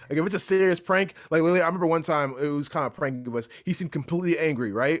all. Like if it's a serious prank, like literally, I remember one time it was kind of pranking us. He seemed completely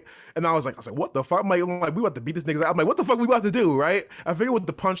angry, right? And I was like, what the fuck? I'm like, we about to beat this nigga. I'm like, what the fuck we about to do, right? I figured what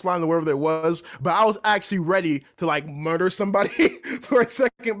the punchline or whatever there was, but I was actually ready to like murder somebody for a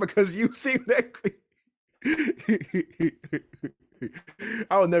second because you seemed angry.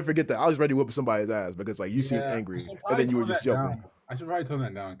 I will never forget that. I was ready to whoop somebody's ass because like you seemed angry, and then you were just joking. I should probably tone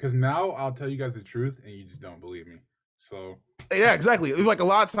that down because now I'll tell you guys the truth and you just don't believe me. So yeah, exactly. It was like a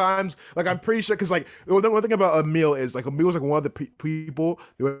lot of times, like I'm pretty sure, because like the one thing about Emil is like Emil's like one of the people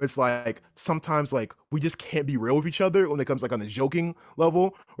where it's like sometimes like we just can't be real with each other when it comes like on the joking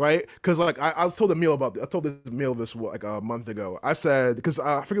level, right? Because like I was told Emil about this. I told Emil this like a month ago. I said because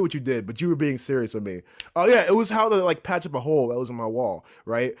I forget what you did, but you were being serious with me. Oh yeah, it was how to like patch up a hole that was in my wall,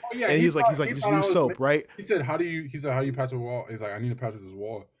 right? Oh, yeah, and he's like just use soap, right? He said how do you patch a wall? He's like I need to patch up this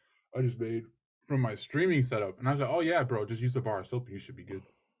wall I just made from my streaming setup. And I was like, oh yeah, bro, just use a bar of soap and you should be good.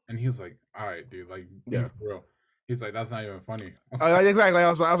 And he was like, all right, dude, like, yeah, bro. He's like, that's not even funny. Exactly. I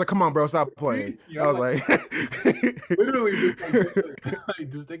was like, come on, bro, stop playing. I was like literally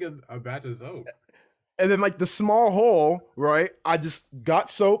just take a batch of soap. And then like the small hole, right? I just got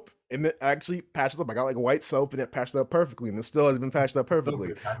soap and it actually patched up. I got like white soap, and it patched up perfectly, and it still has been patched up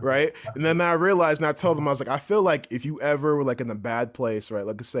perfectly, right? And then I realized, and I told them, I was like, I feel like if you ever were like in a bad place, right?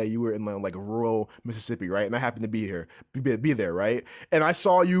 Like, let's say you were in like rural Mississippi, right? And I happened to be here, be there, right? And I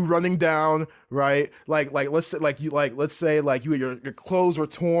saw you running down, right? Like let's say like let's say like your clothes were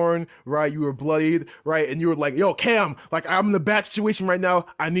torn, right? You were bloodied, right? And you were like, yo, Cam, like I'm in a bad situation right now.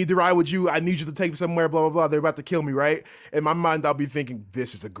 I need to ride with you. I need you to take me somewhere, blah, blah, blah. They're about to kill me, right? In my mind, I'll be thinking,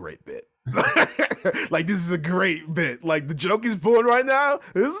 this is a great bit. Like, this is a great bit. Like, the joke he's pulling right now,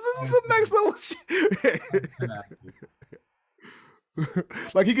 this is some next level shit.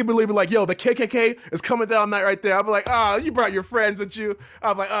 Like, he can believe it, like, yo, the KKK is coming down that right there. I'll be like, oh, you brought your friends with you.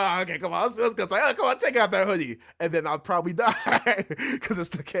 I'm like, oh, okay, come on, let's go. Like, oh, come on, take out that hoodie. And then I'll probably die because it's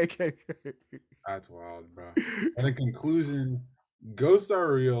the KKK. That's wild, bro. And in conclusion, ghosts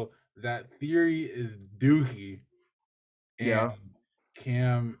are real. That theory is dookie. And Yeah.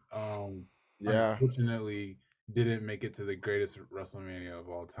 Cam, Yeah. unfortunately, didn't make it to the greatest WrestleMania of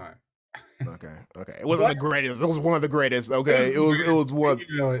all time. Okay. It wasn't the greatest. It was one of the greatest. Okay. It was one.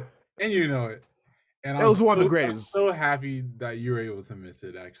 And you know it. And It was one of the I'm greatest. so happy that you were able to miss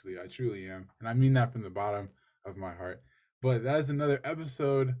it, actually. I truly am. And I mean that from the bottom of my heart. But that is another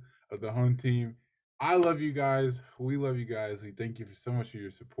episode of the Home Team. I love you guys. We love you guys. We thank you so much for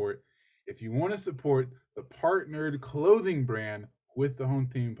your support. If you want to support the partnered clothing brand with the Home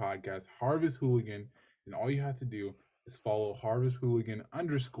Team podcast, Harvest Hooligan, then all you have to do is follow Harvest Hooligan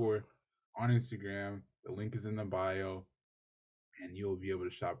 _ on Instagram. The link is in the bio. And you'll be able to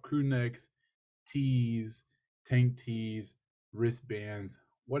shop crew necks, tees, tank tees, wristbands,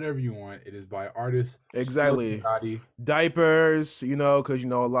 whatever you want. It is by artists. Exactly. Diapers, because a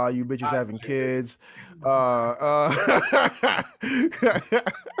lot of you bitches having kids.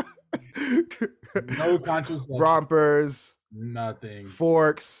 No contraception. Rompers. Nothing.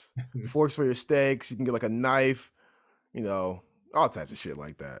 Forks for your steaks. You can get like a knife, all types of shit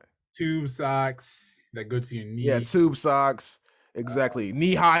like that. Tube socks that go to your knee. Yeah, tube socks. Exactly.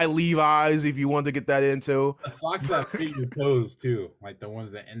 Knee-high Levi's if you want to get that into. The socks that fit your toes too, like the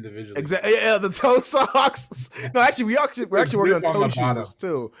ones that individually. Exactly. Yeah, the toe socks. No, actually, we're actually working on toe shoes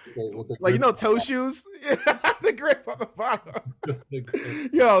too. Like toe shoes. Yeah, the grip on the bottom.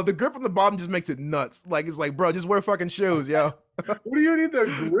 Yo, the grip on the bottom just makes it nuts. Like it's like, bro, just wear fucking shoes, yo. What do you need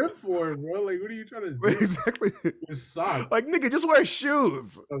the grip for, bro? Like, what are you trying to do? Exactly. Your socks. Like, nigga, just wear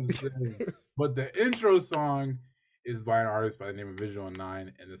shoes. But the intro song is by an artist by the name of Visual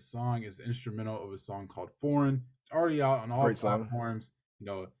 9, and the song is instrumental of a song called Foreign. It's already out on all platforms,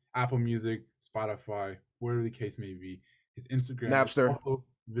 Apple Music, Spotify, whatever the case may be. His Instagram, Napster,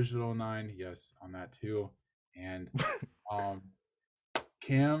 Visual 9, yes, on that too. And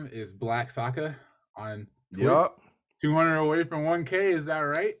Cam is Black Saka on Twitter. Yup. 200 away from 1K, is that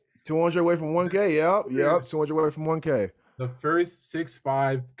right? 200 away from 1K, yep. 200 away from 1K. The first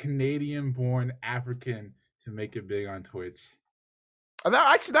 6'5" Canadian-born African to make it big on Twitch.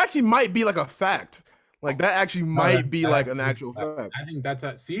 That actually might be like a fact. Like that actually might be like an actual fact. I think that's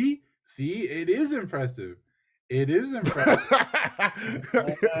see, it is impressive. It is impressive.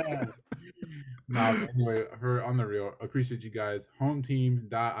 Anyway, on the real, appreciate you guys.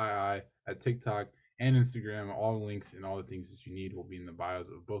 HomeTeam.ii at TikTok and Instagram. All the links and all the things that you need will be in the bios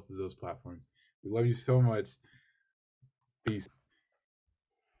of both of those platforms. We love you so much. Peace.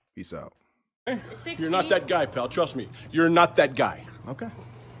 Peace out. You're not that guy, pal. Trust me. You're not that guy. Okay.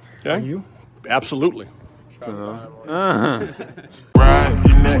 Are you? Absolutely. Ride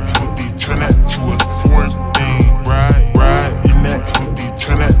your neck, hoodie, turn that to a foreign thing. Ride your neck, hoodie,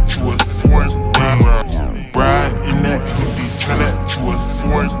 turn that to a foreign thing.